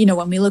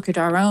 when we look at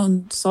our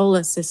own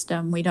solar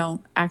system, we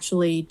don't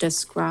actually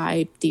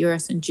describe the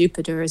Earth and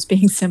Jupiter as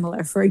being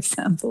similar, for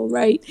example,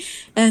 right?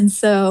 And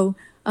so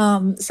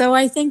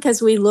I think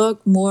as we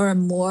look more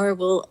and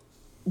more,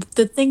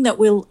 the thing that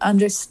we'll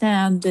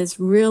understand is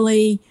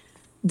really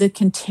the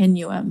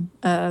continuum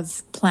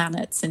of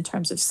planets in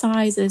terms of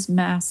sizes,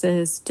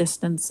 masses,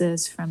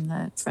 distances from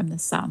the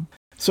sun.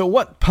 So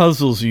what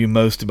puzzles you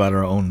most about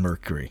our own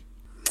Mercury?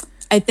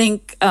 I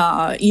think,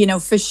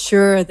 for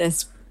sure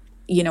this,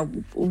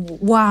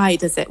 why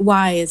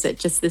is it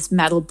just this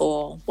metal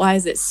ball? Why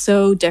is it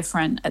so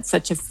different at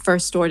such a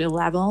first order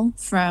level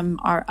from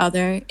our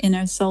other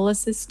inner solar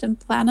system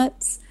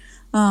planets?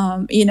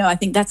 I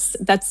think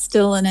that's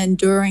still an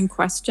enduring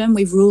question.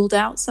 We've ruled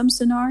out some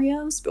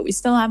scenarios, but we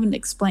still haven't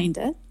explained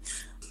it.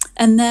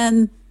 And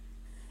then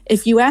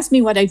if you ask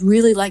me what I'd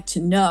really like to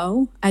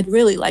know,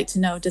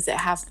 does it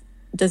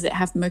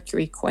have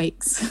Mercury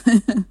quakes?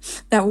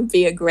 That would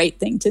be a great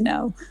thing to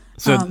know.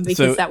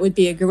 Because that would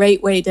be a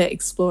great way to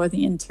explore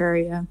the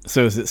interior.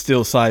 So is it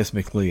still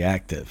seismically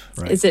active,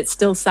 right? Is it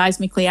still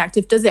seismically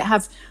active? Does it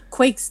have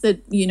quakes that,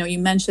 you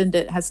mentioned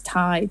it has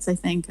tides, I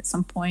think, at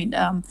some point.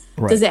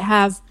 Right. Does it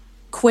have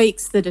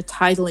quakes that are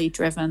tidally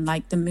driven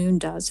like the moon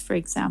does, for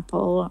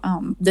example?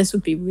 This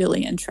would be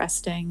really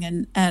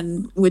interesting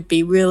and would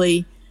be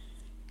really,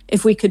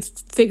 if we could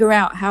figure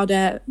out how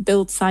to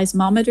build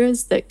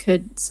seismometers that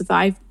could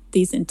survive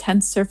these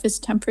intense surface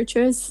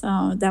temperatures,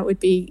 that would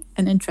be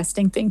an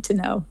interesting thing to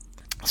know.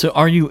 So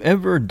are you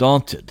ever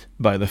daunted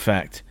by the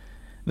fact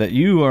that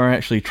you are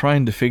actually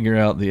trying to figure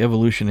out the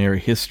evolutionary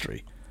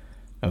history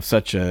of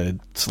such a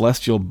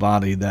celestial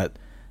body that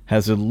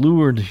has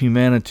allured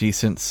humanity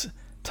since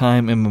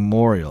time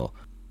immemorial?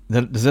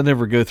 Does that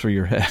ever go through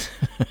your head?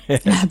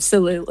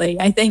 Absolutely.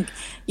 I think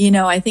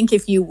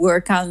if you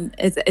work on,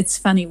 it's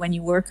funny when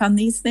you work on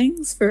these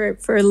things for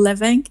a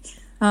living,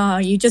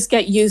 you just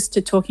get used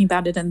to talking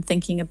about it and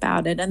thinking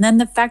about it. And then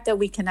the fact that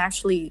we can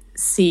actually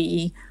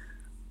see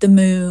the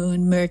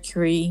moon,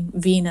 Mercury,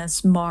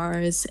 Venus,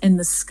 Mars in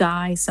the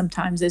sky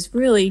sometimes it's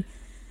really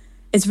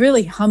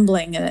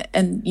humbling.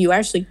 And you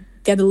actually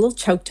get a little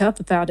choked up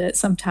about it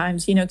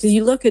sometimes, because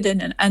you look at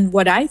it and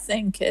what I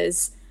think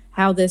is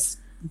how this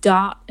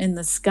dot in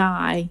the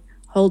sky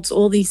holds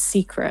all these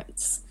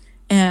secrets.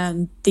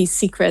 And these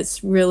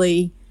secrets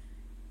really,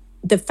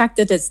 the fact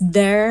that it's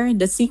there,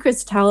 the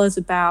secrets tell us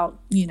about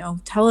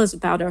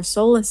our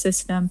solar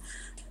system,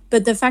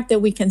 but the fact that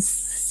we can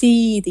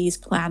see these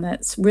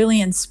planets really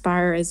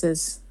inspires us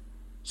as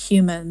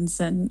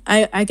humans. And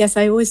I guess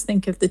I always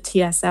think of the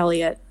T.S.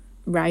 Eliot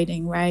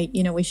writing, right?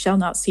 We shall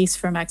not cease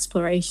from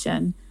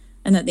exploration.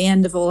 And at the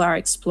end of all our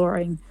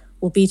exploring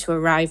will be to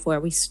arrive where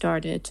we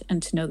started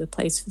and to know the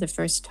place for the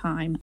first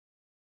time.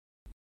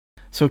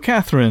 So,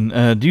 Catherine,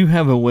 do you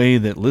have a way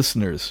that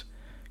listeners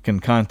can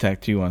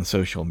contact you on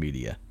social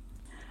media?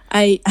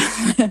 I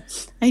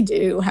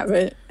do have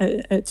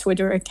a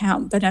Twitter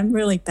account, but I'm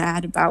really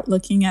bad about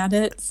looking at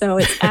it. So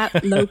it's at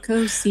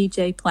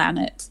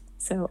LocoCJPlanet.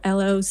 So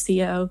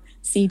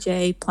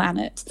LOCOCJ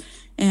Planet.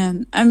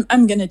 And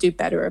I'm going to do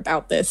better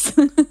about this.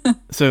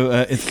 So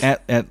it's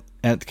at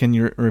can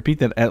you repeat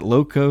that? At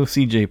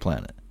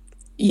LocoCJPlanet?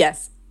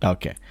 Yes.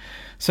 Okay.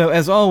 So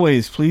as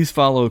always, please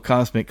follow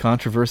Cosmic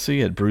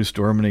Controversy at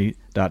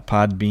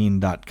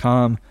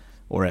brucedormany.podbean.com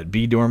or at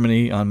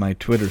bdormany on my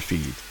Twitter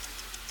feed.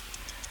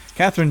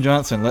 Catherine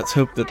Johnson, let's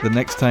hope that the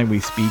next time we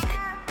speak,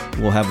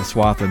 we'll have a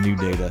swath of new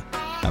data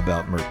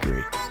about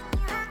Mercury.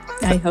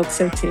 I hope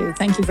so too.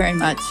 Thank you very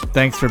much.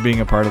 Thanks for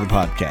being a part of the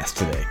podcast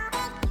today.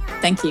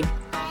 Thank you.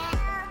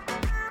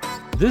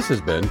 This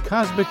has been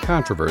Cosmic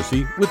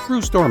Controversy with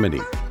Bruce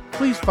Dormany.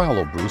 Please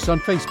follow Bruce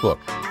on Facebook,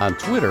 on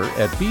Twitter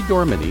at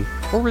bdormany,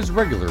 or his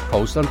regular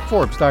posts on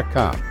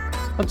Forbes.com.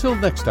 Until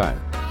next time,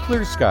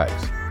 clear skies.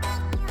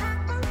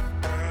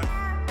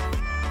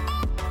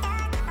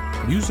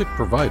 Music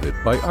provided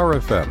by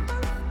RFM.